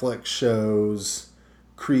Netflix shows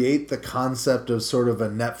create the concept of sort of a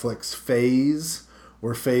Netflix phase,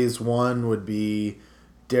 where phase 1 would be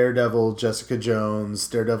Daredevil, Jessica Jones,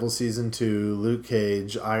 Daredevil Season 2, Luke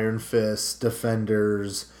Cage, Iron Fist,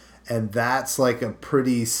 Defenders, and that's like a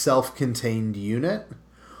pretty self-contained unit?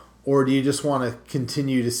 Or do you just want to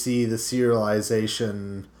continue to see the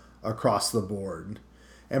serialization across the board?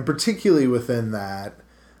 And particularly within that,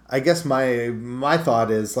 I guess my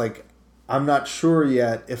thought is, like, I'm not sure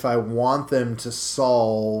yet if I want them to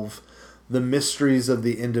solve the mysteries of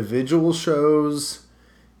the individual shows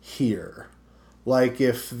here. Like,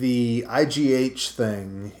 if the IGH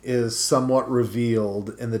thing is somewhat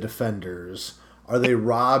revealed in The Defenders, are they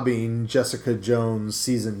robbing Jessica Jones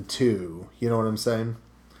Season 2? You know what I'm saying?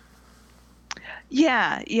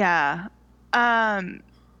 Yeah, yeah.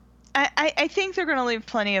 I think they're going to leave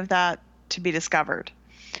plenty of that to be discovered.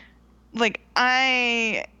 Like,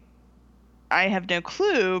 I have no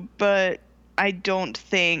clue, but I don't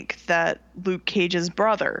think that Luke Cage's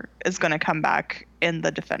brother is going to come back in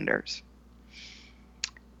The Defenders.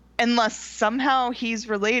 Unless somehow he's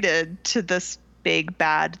related to this big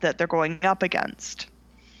bad that they're going up against.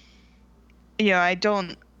 You know, I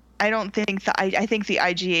don't think that I think the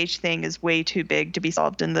IGH thing is way too big to be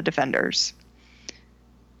solved in The Defenders.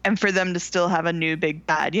 And for them to still have a new big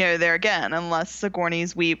bad, you know, there again, unless Sigourney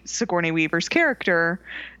Weaver's character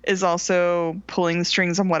is also pulling the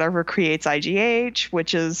strings on whatever creates IGH,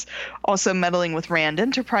 which is also meddling with Rand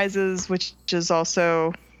Enterprises, which is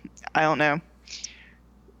also, I don't know,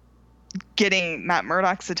 getting Matt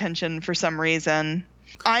Murdock's attention for some reason.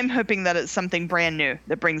 I'm hoping that it's something brand new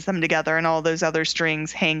that brings them together and all those other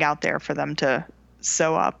strings hang out there for them to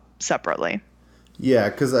sew up separately. Yeah,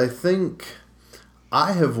 because I think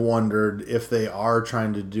I have wondered if they are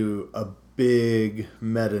trying to do a big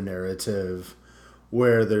meta-narrative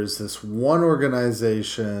where there's this one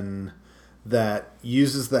organization that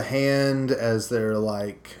uses the Hand as their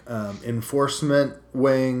like enforcement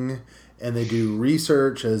wing, and they do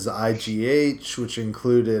research as IGH, which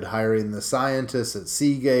included hiring the scientists at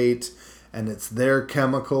Seagate, and it's their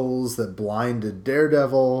chemicals that blinded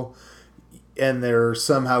Daredevil, and they're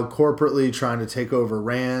somehow corporately trying to take over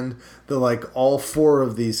Rand. That like all four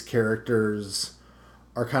of these characters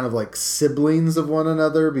are kind of like siblings of one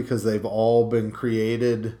another because they've all been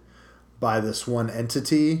created by this one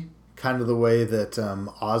entity, kind of the way that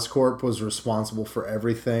Oscorp was responsible for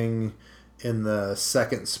everything in the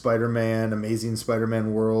second Spider-Man, Amazing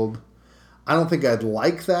Spider-Man world. I don't think I'd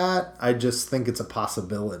like that. I just think it's a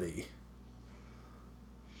possibility.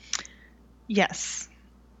 Yes.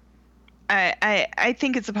 I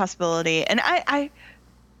think it's a possibility. And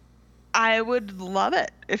I would love it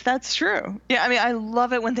if that's true. Yeah, I mean, I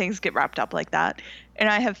love it when things get wrapped up like that. And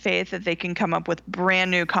I have faith that they can come up with brand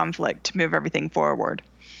new conflict to move everything forward.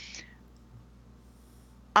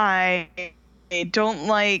 I don't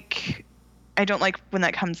like when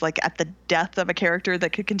that comes like at the death of a character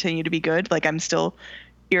that could continue to be good. Like, I'm still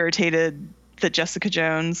irritated that Jessica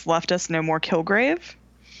Jones left us no more Kilgrave.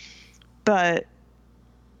 But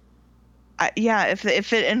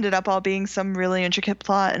if it ended up all being some really intricate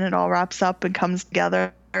plot and it all wraps up and comes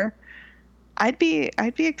together, I'd be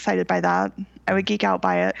excited by that. I would geek out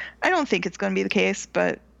by it. I don't think it's going to be the case,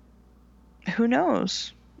 but who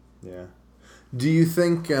knows? Yeah. Do you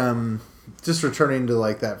think, just returning to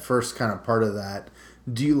like that first kind of part of that,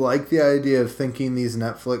 do you like the idea of thinking these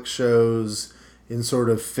Netflix shows in sort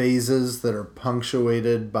of phases that are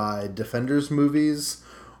punctuated by Defenders movies,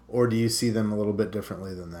 or do you see them a little bit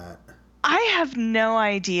differently than that? I have no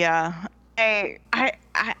idea.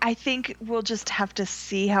 I think we'll just have to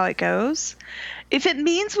see how it goes. If it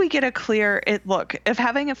means we get if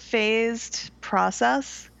having a phased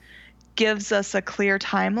process gives us a clear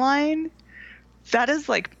timeline, that is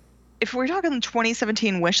like, if we're talking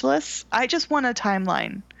 2017 wish lists, I just want a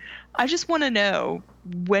timeline. I just want to know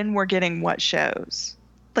when we're getting what shows,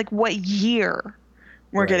 like what year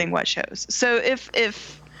we're getting what shows. So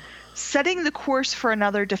if setting the course for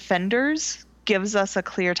another Defenders gives us a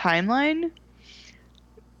clear timeline,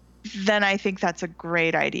 then I think that's a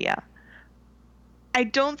great idea. I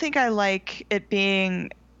don't think I like it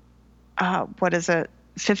being,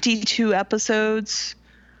 52 episodes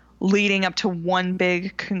leading up to one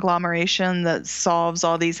big conglomeration that solves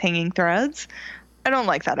all these hanging threads. I don't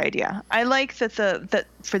like that idea. I like that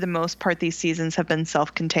for the most part these seasons have been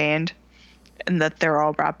self-contained and that they're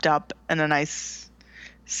all wrapped up in a nice,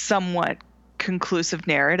 somewhat conclusive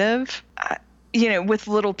narrative, with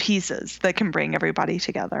little pieces that can bring everybody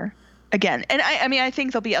together again. And I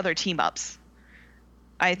think there'll be other team ups.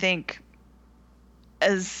 I think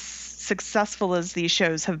as successful as these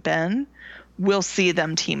shows have been, we'll see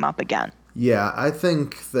them team up again. Yeah, I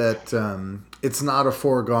think that it's not a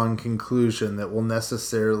foregone conclusion that we'll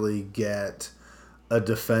necessarily get a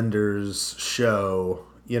Defenders show,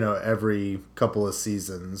 every couple of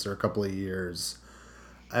seasons or a couple of years.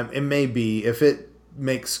 It may be, if it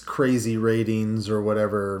makes crazy ratings or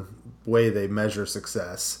whatever way they measure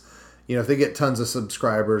success, if they get tons of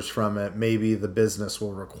subscribers from it, maybe the business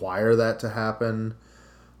will require that to happen.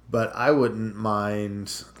 But I wouldn't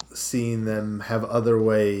mind seeing them have other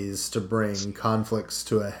ways to bring conflicts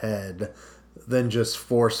to a head than just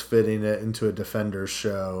force-fitting it into a Defenders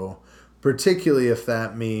show, particularly if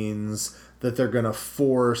that means that they're going to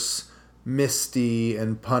force Misty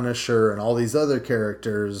and Punisher and all these other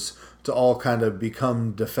characters to all kind of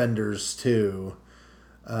become Defenders too.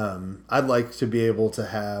 I'd like to be able to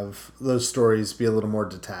have those stories be a little more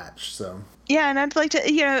detached. So yeah, and I'd like to,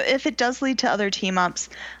 if it does lead to other team ups,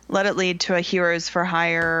 let it lead to a Heroes for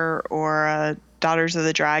Hire or a Daughters of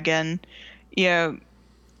the Dragon.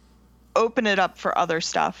 Open it up for other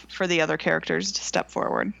stuff, for the other characters to step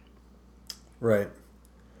forward. Right.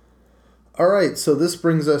 All right, so this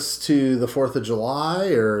brings us to the 4th of July,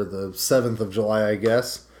 or the 7th of July, I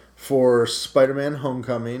guess, for Spider-Man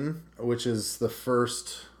Homecoming, which is the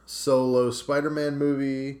first solo Spider-Man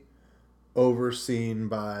movie overseen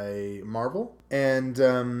by Marvel. And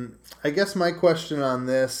I guess my question on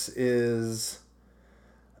this is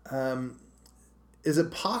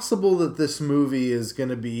it possible that this movie is going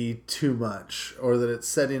to be too much, or that it's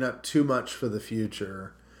setting up too much for the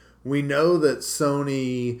future? We know that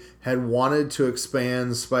Sony had wanted to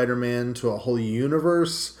expand Spider-Man to a whole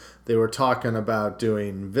universe. They were talking about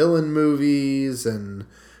doing villain movies and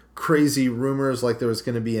crazy rumors like there was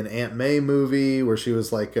going to be an Aunt May movie where she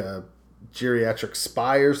was like a geriatric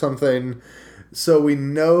spy or something. So we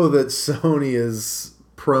know that Sony is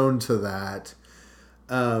prone to that.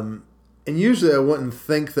 And usually I wouldn't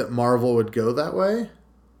think that Marvel would go that way.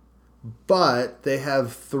 But they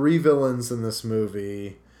have 3 villains in this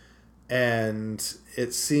movie. And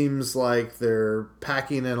it seems like they're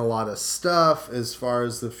packing in a lot of stuff as far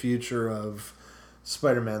as the future of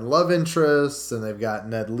Spider-Man love interests. And they've got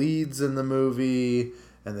Ned Leeds in the movie.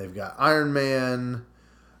 And they've got Iron Man.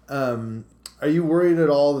 Are you worried at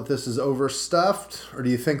all that this is overstuffed? Or do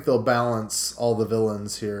you think they'll balance all the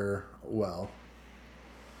villains here well?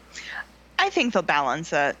 I think they'll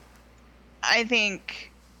balance it. I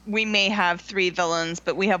think we may have 3 villains,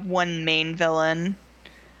 but we have 1 main villain.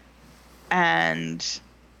 And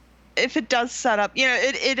if it does set up,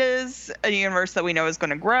 it is a universe that we know is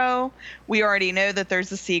going to grow. We already know that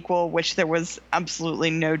there's a sequel, which there was absolutely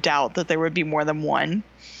no doubt that there would be more than one.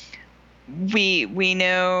 We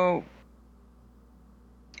know,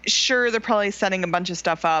 sure, they're probably setting a bunch of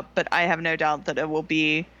stuff up, but I have no doubt that it will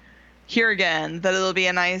be, here again, that it'll be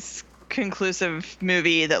a nice conclusive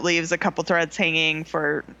movie that leaves a couple threads hanging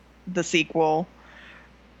for the sequel.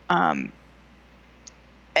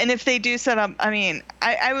 And if they do set up, I mean,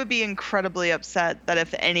 I would be incredibly upset that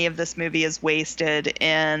if any of this movie is wasted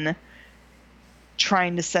in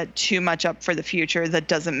trying to set too much up for the future that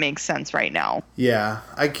doesn't make sense right now. Yeah,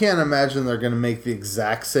 I can't imagine they're going to make the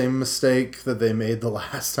exact same mistake that they made the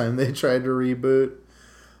last time they tried to reboot.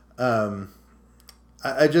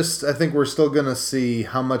 I think we're still going to see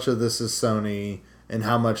how much of this is Sony and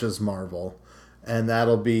how much is Marvel. And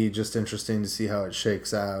that'll be just interesting to see how it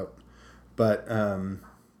shakes out. But,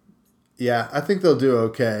 yeah, I think they'll do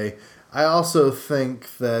okay. I also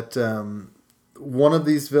think that one of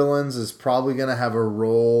these villains is probably going to have a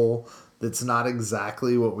role that's not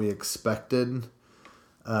exactly what we expected.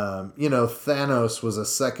 Thanos was a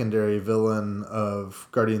secondary villain of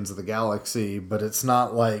Guardians of the Galaxy, but it's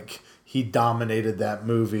not like he dominated that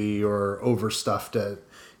movie or overstuffed it.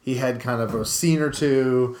 He had kind of a scene or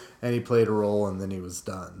two, and he played a role, and then he was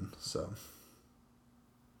done. So,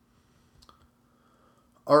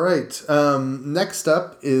 all right. Next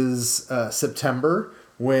up is September,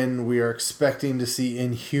 when we are expecting to see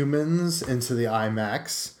Inhumans into the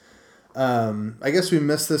IMAX. I guess we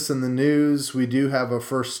missed this in the news. We do have a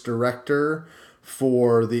first director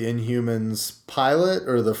for the Inhumans pilot,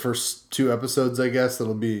 or the first 2 episodes, I guess,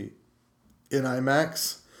 that'll be in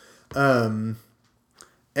IMAX.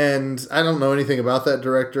 And I don't know anything about that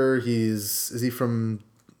director. He's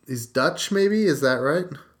Dutch, maybe? Is that right?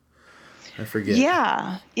 I forget.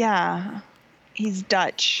 Yeah. He's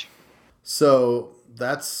Dutch. So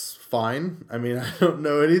that's fine. I mean, I don't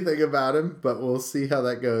know anything about him, but we'll see how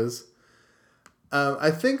that goes. I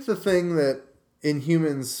think the thing that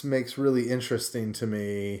Inhumans makes really interesting to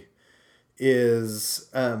me is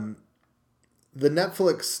the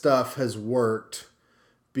Netflix stuff has worked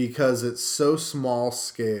because it's so small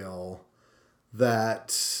scale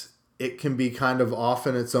that it can be kind of off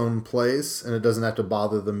in its own place and it doesn't have to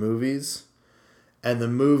bother the movies. And the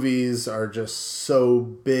movies are just so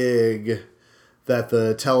big that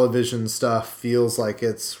the television stuff feels like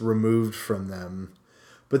it's removed from them.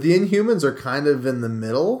 But the Inhumans are kind of in the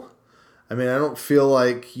middle. I mean, I don't feel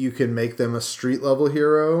like you can make them a street level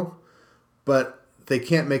hero, but they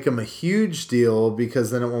can't make them a huge deal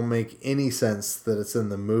because then it won't make any sense that it's in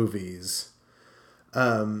the movies.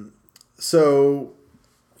 So,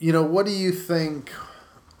 what do you think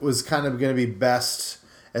was kind of going to be best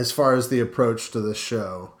as far as the approach to the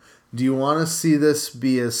show? Do you want to see this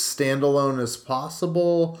be as standalone as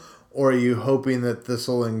possible, or are you hoping that this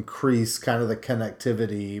will increase kind of the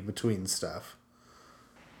connectivity between stuff?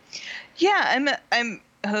 Yeah, I'm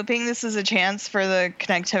hoping this is a chance for the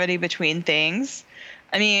connectivity between things.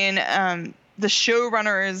 I mean, the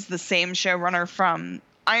showrunner is the same showrunner from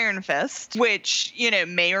Iron Fist, which,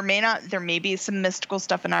 may or may not, there may be some mystical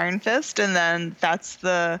stuff in Iron Fist, and then that's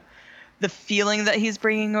the feeling that he's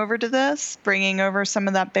bringing over to this, bringing over some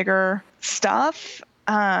of that bigger stuff.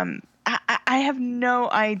 I have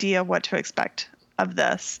no idea what to expect of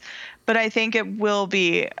this, but I think it will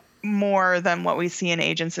be more than what we see in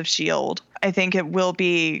Agents of S.H.I.E.L.D. I think it will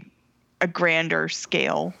be a grander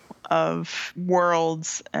scale of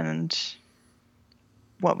worlds and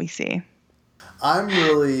what we see.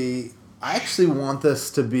 I actually want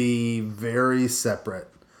this to be very separate.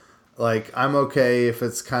 Like, I'm okay if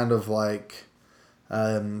it's kind of like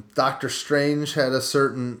Doctor Strange had a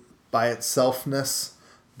certain by itselfness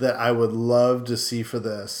that I would love to see for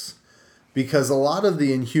this. Because a lot of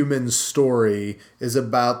the Inhumans story is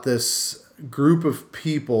about this group of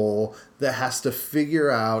people that has to figure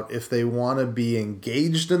out if they want to be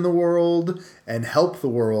engaged in the world and help the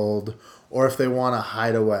world, or if they want to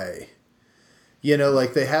hide away.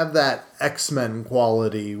 Like they have that X-Men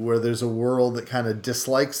quality where there's a world that kind of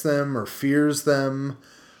dislikes them or fears them.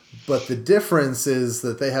 But the difference is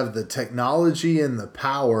that they have the technology and the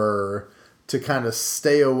power to kind of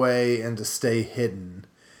stay away and to stay hidden.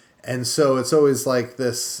 And so it's always like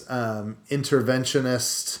this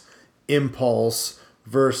interventionist impulse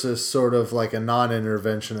versus sort of like a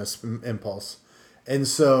non-interventionist impulse. And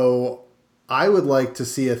so I would like to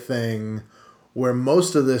see a thing where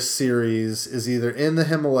most of this series is either in the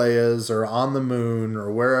Himalayas or on the moon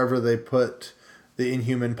or wherever they put the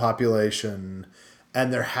Inhuman population,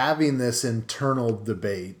 and they're having this internal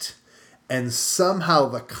debate. And somehow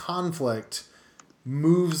the conflict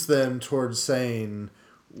moves them towards saying,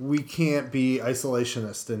 we can't be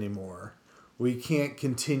isolationist anymore. We can't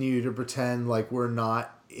continue to pretend like we're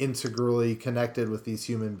not integrally connected with these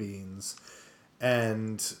human beings.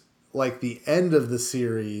 And like the end of the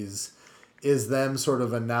series is them sort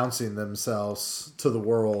of announcing themselves to the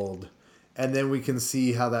world. And then we can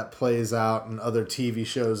see how that plays out in other TV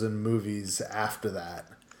shows and movies after that.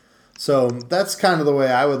 So that's kind of the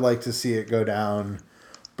way I would like to see it go down.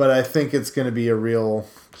 But I think it's going to be a real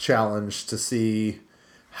challenge to see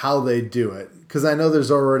how they do it. Because I know there's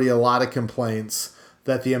already a lot of complaints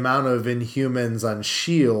that the amount of Inhumans on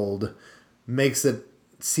S.H.I.E.L.D. makes it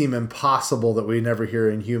seem impossible that we never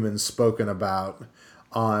hear Inhumans spoken about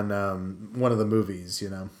on one of the movies,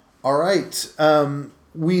 All right.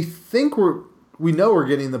 We know we're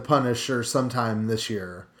getting the Punisher sometime this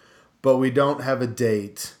year, but we don't have a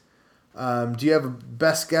date. Do you have a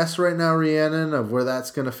best guess right now, Rhiannon, of where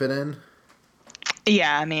that's going to fit in?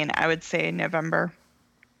 Yeah, I mean, I would say November.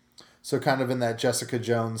 So kind of in that Jessica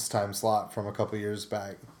Jones time slot from a couple years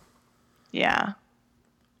back. Yeah.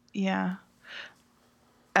 Yeah.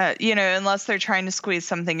 Unless they're trying to squeeze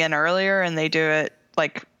something in earlier and they do it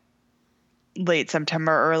like late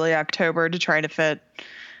September, early October to try to fit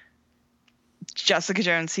Jessica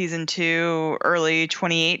Jones season 2 early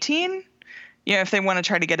 2018. If they want to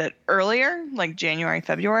try to get it earlier, like January,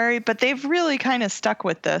 February, but they've really kind of stuck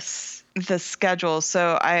with this schedule.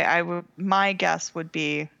 So my guess would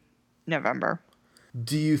be November.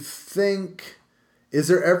 Do you think, is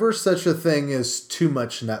there ever such a thing as too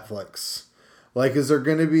much Netflix? Like, is there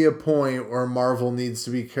going to be a point where Marvel needs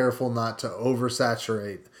to be careful not to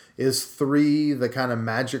oversaturate? Is 3 the kind of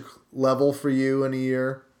magic level for you in a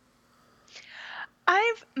year?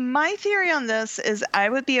 My theory on this is I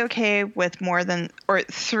would be okay with more than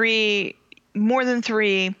 3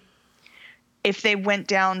 if they went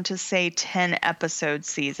down to, say, 10 episode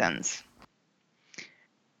seasons.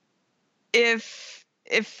 If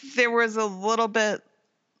there was a little bit,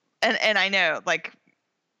 and I know, like,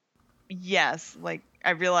 yes, like,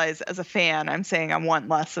 I realize as a fan I'm saying I want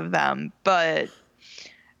less of them, but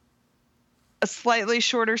a slightly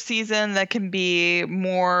shorter season that can be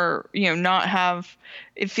more, not have,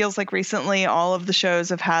 it feels like recently all of the shows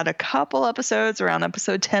have had a couple episodes around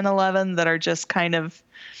episode 10, 11 that are just kind of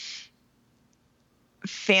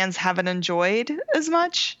fans haven't enjoyed as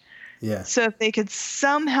much. Yeah. So if they could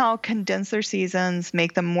somehow condense their seasons,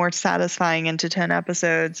 make them more satisfying into 10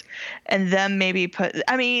 episodes, and then maybe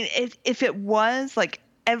if it was like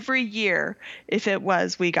every year, if it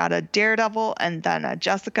was we got a Daredevil and then a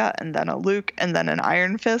Jessica and then a Luke and then an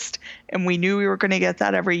Iron Fist, and we knew we were going to get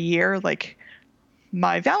that every year, like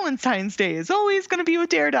my Valentine's Day is always going to be with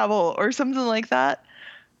Daredevil or something like that,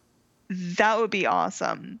 that would be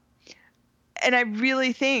awesome. And I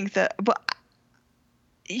really think that,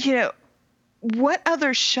 what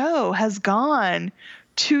other show has gone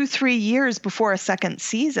 2-3 years before a second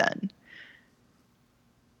season?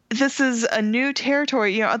 This is a new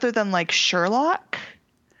territory, other than like Sherlock.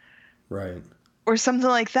 Right. Or something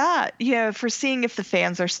like that. For seeing if the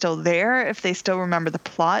fans are still there, if they still remember the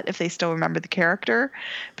plot, if they still remember the character.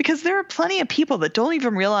 Because there are plenty of people that don't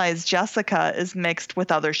even realize Jessica is mixed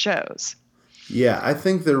with other shows. Yeah, I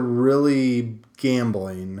think they're really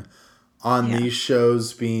gambling on these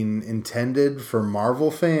shows being intended for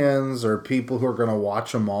Marvel fans or people who are going to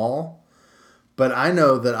watch them all. But I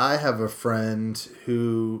know that I have a friend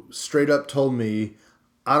who straight up told me,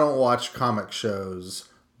 I don't watch comic shows,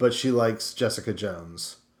 but she likes Jessica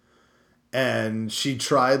Jones. And she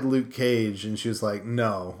tried Luke Cage and she was like,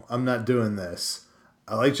 no, I'm not doing this.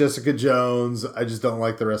 I like Jessica Jones. I just don't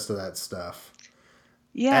like the rest of that stuff.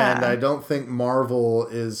 Yeah. And I don't think Marvel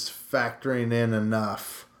is factoring in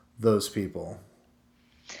enough those people.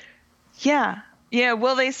 Yeah. Yeah.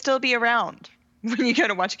 Will they still be around when you go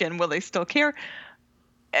to watch again? Will they still care?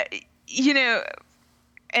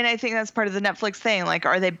 And I think that's part of the Netflix thing. Like,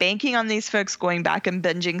 are they banking on these folks going back and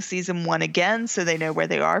binging season 1 again so they know where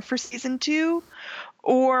they are for season 2?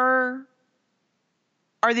 Or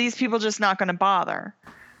are these people just not going to bother?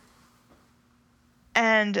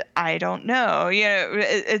 And I don't know.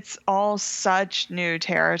 It's all such new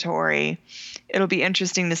territory. It'll be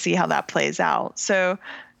interesting to see how that plays out. So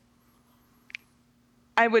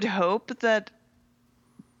I would hope that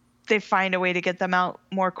they find a way to get them out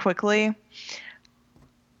more quickly.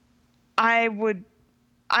 I would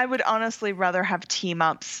honestly rather have team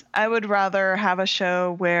ups. I would rather have a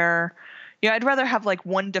show where, I'd rather have like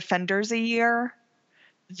 1 Defenders a year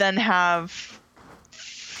than have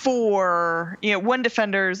 4, 1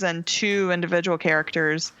 Defenders and 2 individual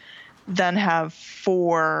characters than have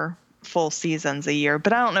 4 full seasons a year.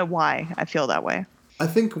 But I don't know why I feel that way. I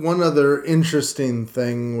think one other interesting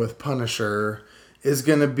thing with Punisher is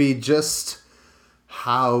going to be just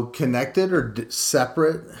how connected or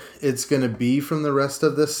separate it's going to be from the rest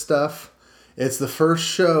of this stuff. It's the first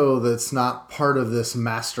show that's not part of this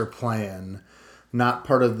master plan, not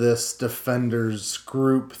part of this Defenders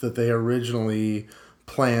group that they originally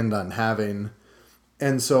planned on having.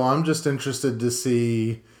 And so I'm just interested to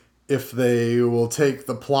see if they will take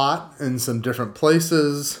the plot in some different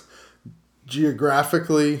places,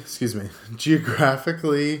 geographically,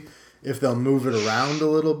 if they'll move it around a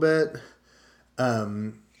little bit.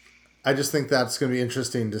 I just think that's going to be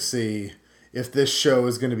interesting to see if this show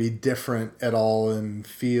is going to be different at all in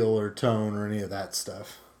feel or tone or any of that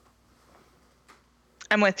stuff.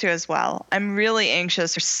 I'm with you as well. I'm really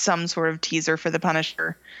anxious for some sort of teaser for The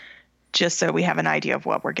Punisher, just so we have an idea of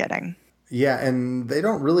what we're getting. Yeah, and they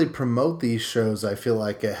don't really promote these shows, I feel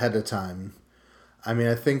like, ahead of time. I mean,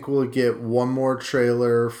 I think we'll get one more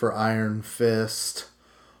trailer for Iron Fist,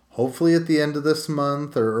 hopefully at the end of this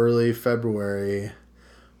month or early February.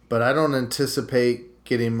 But I don't anticipate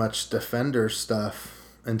getting much Defender stuff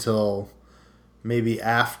until maybe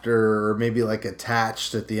after, or maybe like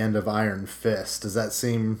attached at the end of Iron Fist. Does that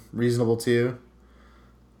seem reasonable to you?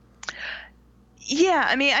 Yeah,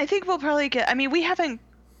 I mean, I think we'll probably get... I mean, we haven't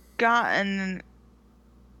gotten...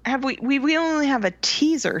 We only have a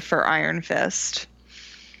teaser for Iron Fist.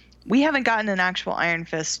 We haven't gotten an actual Iron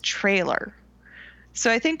Fist trailer.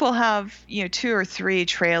 So I think we'll have, 2 or 3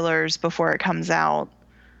 trailers before it comes out.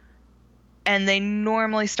 And they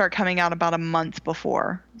normally start coming out about a month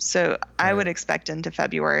before. So I would expect into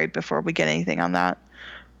February before we get anything on that.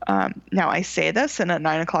 Now, I say this, and at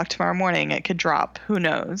 9 o'clock tomorrow morning, it could drop. Who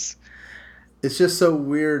knows? It's just so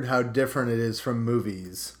weird how different it is from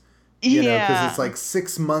movies. Because it's like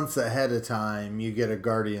 6 months ahead of time you get a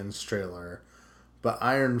Guardians trailer. But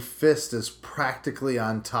Iron Fist is practically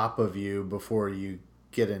on top of you before you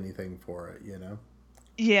get anything for it,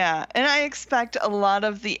 Yeah, and I expect a lot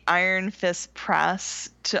of the Iron Fist press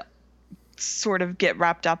to sort of get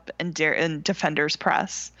wrapped up in Defender's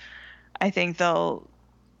press. I think they'll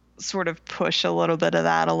sort of push a little bit of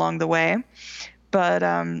that along the way. But,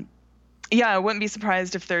 I wouldn't be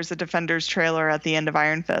surprised if there's a Defender's trailer at the end of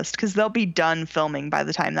Iron Fist, because they'll be done filming by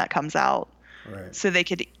the time that comes out. Right. So they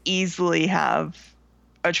could easily have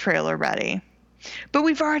a trailer ready. But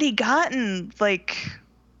we've already gotten, 2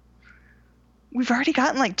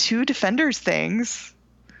 Defenders things.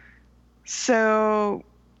 So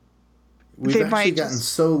we've actually gotten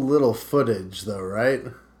so little footage, though, right?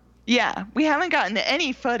 Yeah, we haven't gotten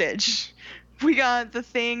any footage. We got the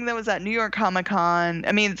thing that was at New York Comic-Con.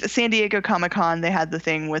 I mean, San Diego Comic-Con, they had the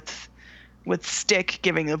thing with Stick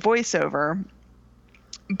giving the voiceover.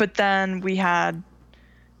 But then we had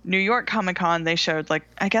New York Comic-Con, they showed, it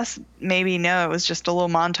was just a little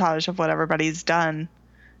montage of what everybody's done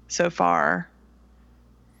so far.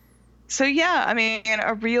 So yeah, I mean,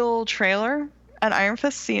 a real trailer at Iron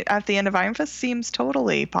Fist at the end of Iron Fist seems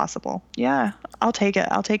totally possible. Yeah, I'll take it.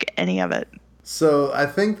 I'll take any of it. So I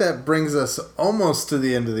think that brings us almost to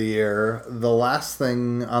the end of the year. The last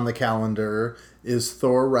thing on the calendar is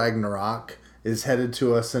Thor Ragnarok is headed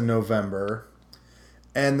to us in November.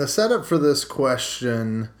 And the setup for this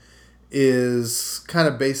question is kind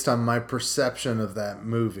of based on my perception of that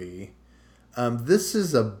movie. This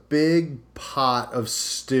is a big pot of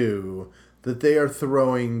stew that they are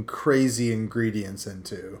throwing crazy ingredients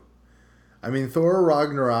into. I mean, Thor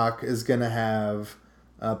Ragnarok is going to have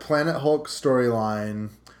a Planet Hulk storyline.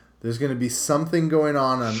 There's going to be something going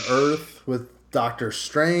on Earth with Doctor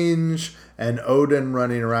Strange and Odin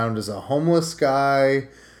running around as a homeless guy.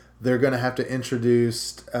 They're going to have to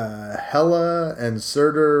introduce Hela and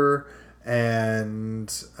Surtur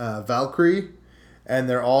and Valkyrie. And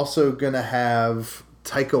they're also going to have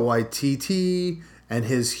Taika Waititi and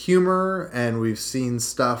his humor. And we've seen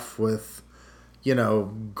stuff with,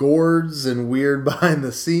 gourds and weird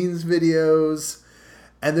behind-the-scenes videos.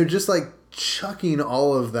 And they're just chucking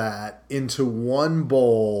all of that into one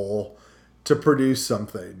bowl to produce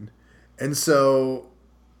something. And so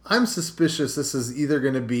I'm suspicious this is either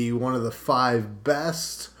going to be one of the 5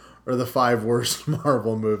 best or the 5 worst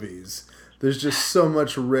Marvel movies. There's just so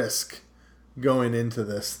much risk going into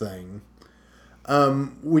this thing.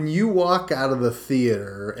 When you walk out of the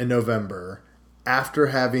theater in November after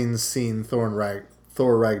having seen Thor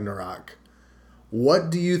Ragnarok, what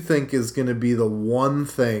do you think is going to be the one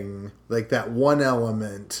thing, that one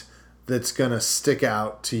element that's going to stick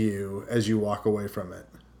out to you as you walk away from it?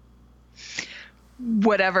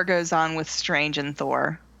 Whatever goes on with Strange and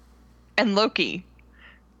Thor and Loki.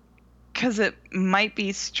 Because it might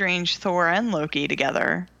be Strange, Thor, and Loki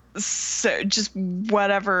together. So just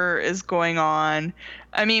whatever is going on.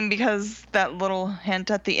 I mean, because that little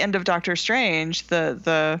hint at the end of Doctor Strange,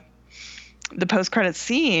 the post-credit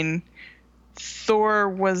scene, Thor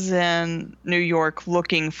was in New York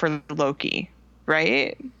looking for Loki,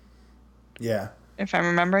 right? Yeah. If I'm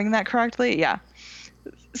remembering that correctly, yeah.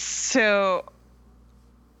 So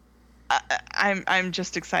I'm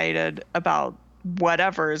just excited about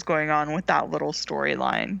whatever is going on with that little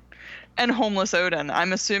storyline. And Homeless Odin.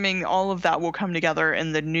 I'm assuming all of that will come together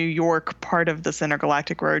in the New York part of this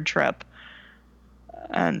intergalactic road trip.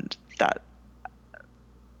 And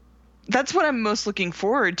that's what I'm most looking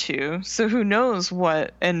forward to. So who knows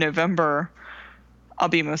what in November I'll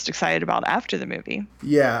be most excited about after the movie.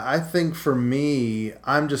 Yeah, I think for me,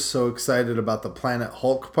 I'm just so excited about the Planet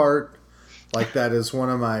Hulk part. Like, that is one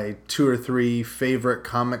of my 2 or 3 favorite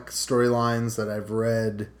comic storylines that I've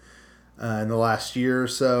read in the last year or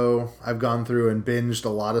so. I've gone through and binged a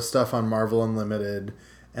lot of stuff on Marvel Unlimited,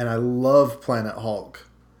 and I love Planet Hulk.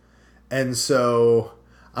 And so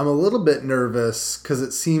I'm a little bit nervous because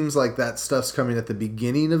it seems like that stuff's coming at the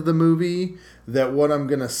beginning of the movie, that what I'm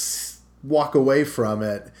going to walk away from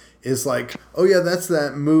it is like, oh yeah, that's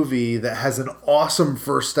that movie that has an awesome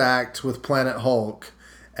first act with Planet Hulk,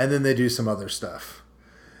 and then they do some other stuff.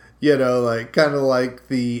 You know, like kind of like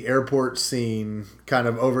the airport scene kind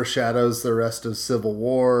of overshadows the rest of Civil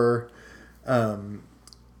War.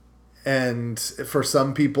 And for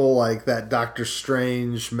some people, like that Doctor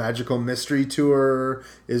Strange Magical Mystery Tour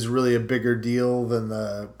is really a bigger deal than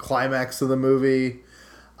the climax of the movie.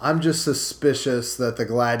 I'm just suspicious that the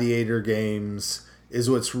Gladiator games is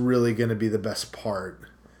what's really going to be the best part,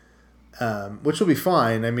 which will be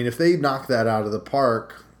fine. I mean, if they knock that out of the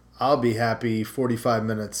park, I'll be happy 45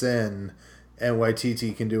 minutes in, and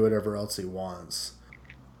Waititi can do whatever else he wants.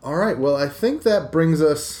 All right, well, I think that brings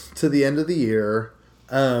us to the end of the year.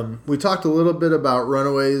 We talked a little bit about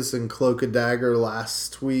Runaways and Cloak and Dagger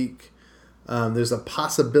last week. There's a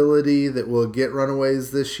possibility that we'll get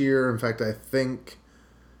Runaways this year. In fact, I think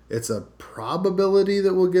it's a probability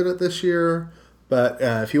that we'll get it this year. But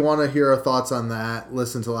if you want to hear our thoughts on that,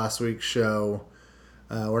 listen to last week's show.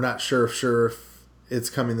 We're not sure if it's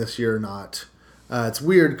coming this year or not. It's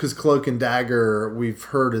weird because Cloak and Dagger, we've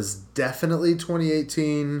heard, is definitely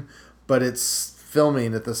 2018, but it's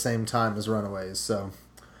filming at the same time as Runaways. So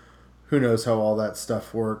who knows how all that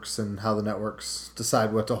stuff works and how the networks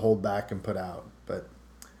decide what to hold back and put out. But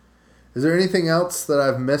is there anything else that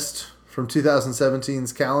I've missed from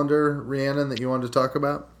 2017's calendar, Rhiannon, that you wanted to talk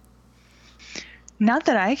about? Not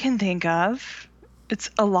that I can think of. It's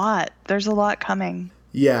a lot. There's a lot coming.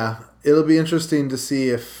 Yeah, it'll be interesting to see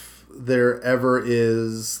if there ever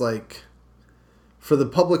is, like, for the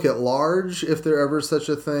public at large, if there ever is such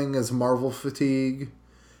a thing as Marvel fatigue.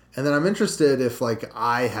 And then I'm interested if, like,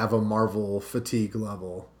 I have a Marvel fatigue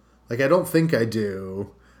level. Like, I don't think I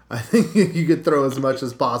do. I think you could throw as much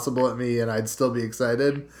as possible at me and I'd still be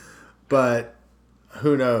excited. But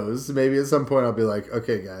who knows? Maybe at some point I'll be like,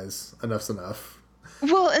 okay, guys, enough's enough.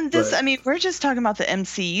 Well, and this, I mean, we're just talking about the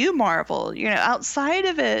MCU Marvel. You know, outside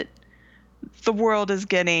of it, the world is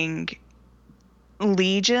getting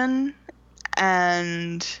Legion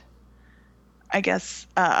and I guess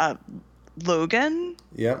Logan.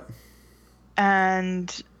 Yep.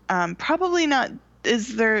 And probably not.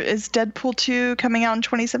 Is Deadpool 2 coming out in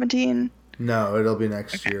 2017? No, it'll be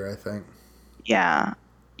next year, I think. Yeah.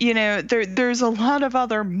 You know, there's a lot of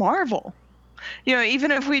other Marvel. You know,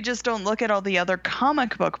 even if we just don't look at all the other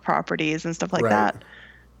comic book properties and stuff like that,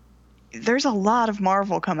 there's a lot of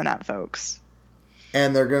Marvel coming at folks.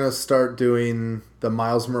 And they're going to start doing the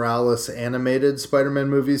Miles Morales animated Spider-Man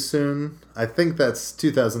movies soon. I think that's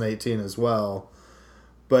 2018 as well.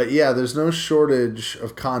 But yeah, there's no shortage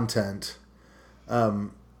of content.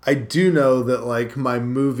 I do know that, like, my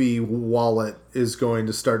movie wallet is going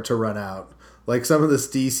to start to run out. Like, some of this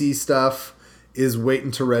DC stuff is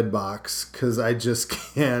waiting to Redbox because I just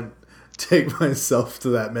can't take myself to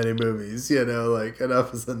that many movies. You know, like,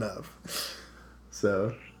 enough is enough.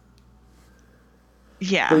 So...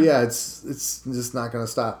 yeah. But yeah, it's just not going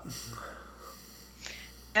to stop.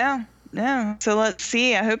 No. So let's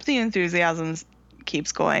see. I hope the enthusiasm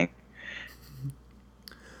keeps going.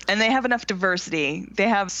 And they have enough diversity. They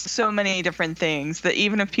have so many different things that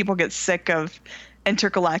even if people get sick of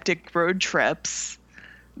intergalactic road trips,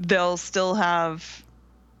 they'll still have,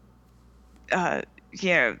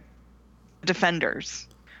 Defenders.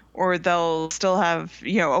 Or they'll still have,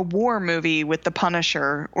 a war movie with the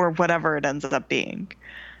Punisher or whatever it ends up being.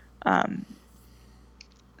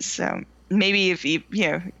 So maybe if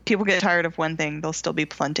people get tired of one thing, there'll still be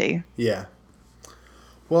plenty. Yeah.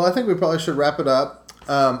 Well, I think we probably should wrap it up.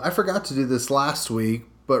 I forgot to do this last week,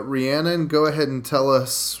 but Rhiannon, go ahead and tell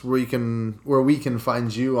us where we can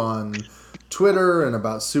find you on Twitter and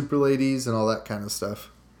about Super Ladies and all that kind of stuff.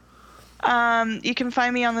 You can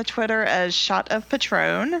find me on the Twitter as Shot of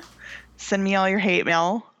Patron. Send me all your hate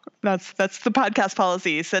mail. That's the podcast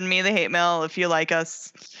policy. Send me the hate mail. If you like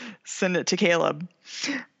us, send it to Caleb.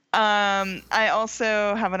 I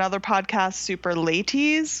also have another podcast, Super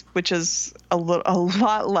Laties, which is a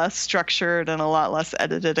lot less structured and a lot less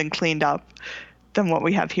edited and cleaned up than what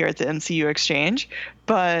we have here at the MCUExchange,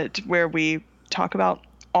 but where we talk about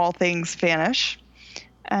all things Spanish.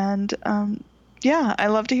 And yeah, I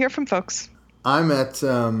love to hear from folks. I'm at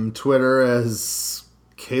Twitter as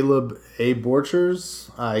Caleb A.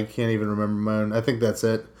 Borchers. I can't even remember my own. I think that's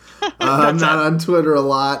it. I'm not on Twitter a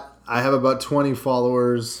lot. I have about 20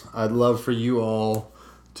 followers. I'd love for you all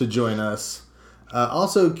to join us.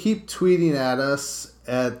 Also, keep tweeting at us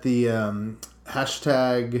at the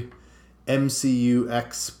hashtag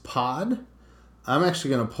MCUXpod. I'm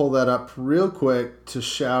actually going to pull that up real quick to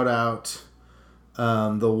shout out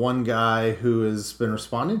the one guy who has been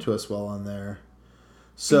responding to us well on there.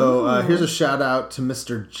 So here's a shout out to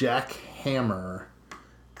Mr. Jack Hammer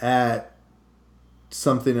at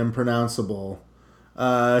something impronounceable.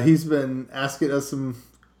 He's been asking us some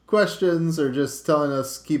questions or just telling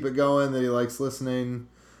us keep it going, that he likes listening.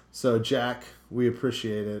 So Jack, we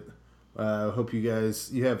appreciate it. Hope you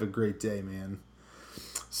have a great day, man.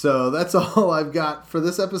 So that's all I've got for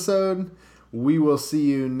this episode. We will see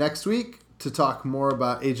you next week to talk more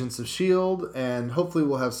about Agents of S.H.I.E.L.D. and hopefully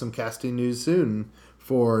we'll have some casting news soon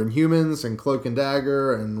for Inhumans and Cloak and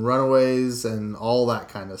Dagger and Runaways and all that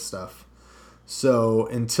kind of stuff. So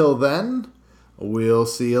until then, we'll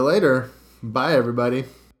see you later. Bye, everybody.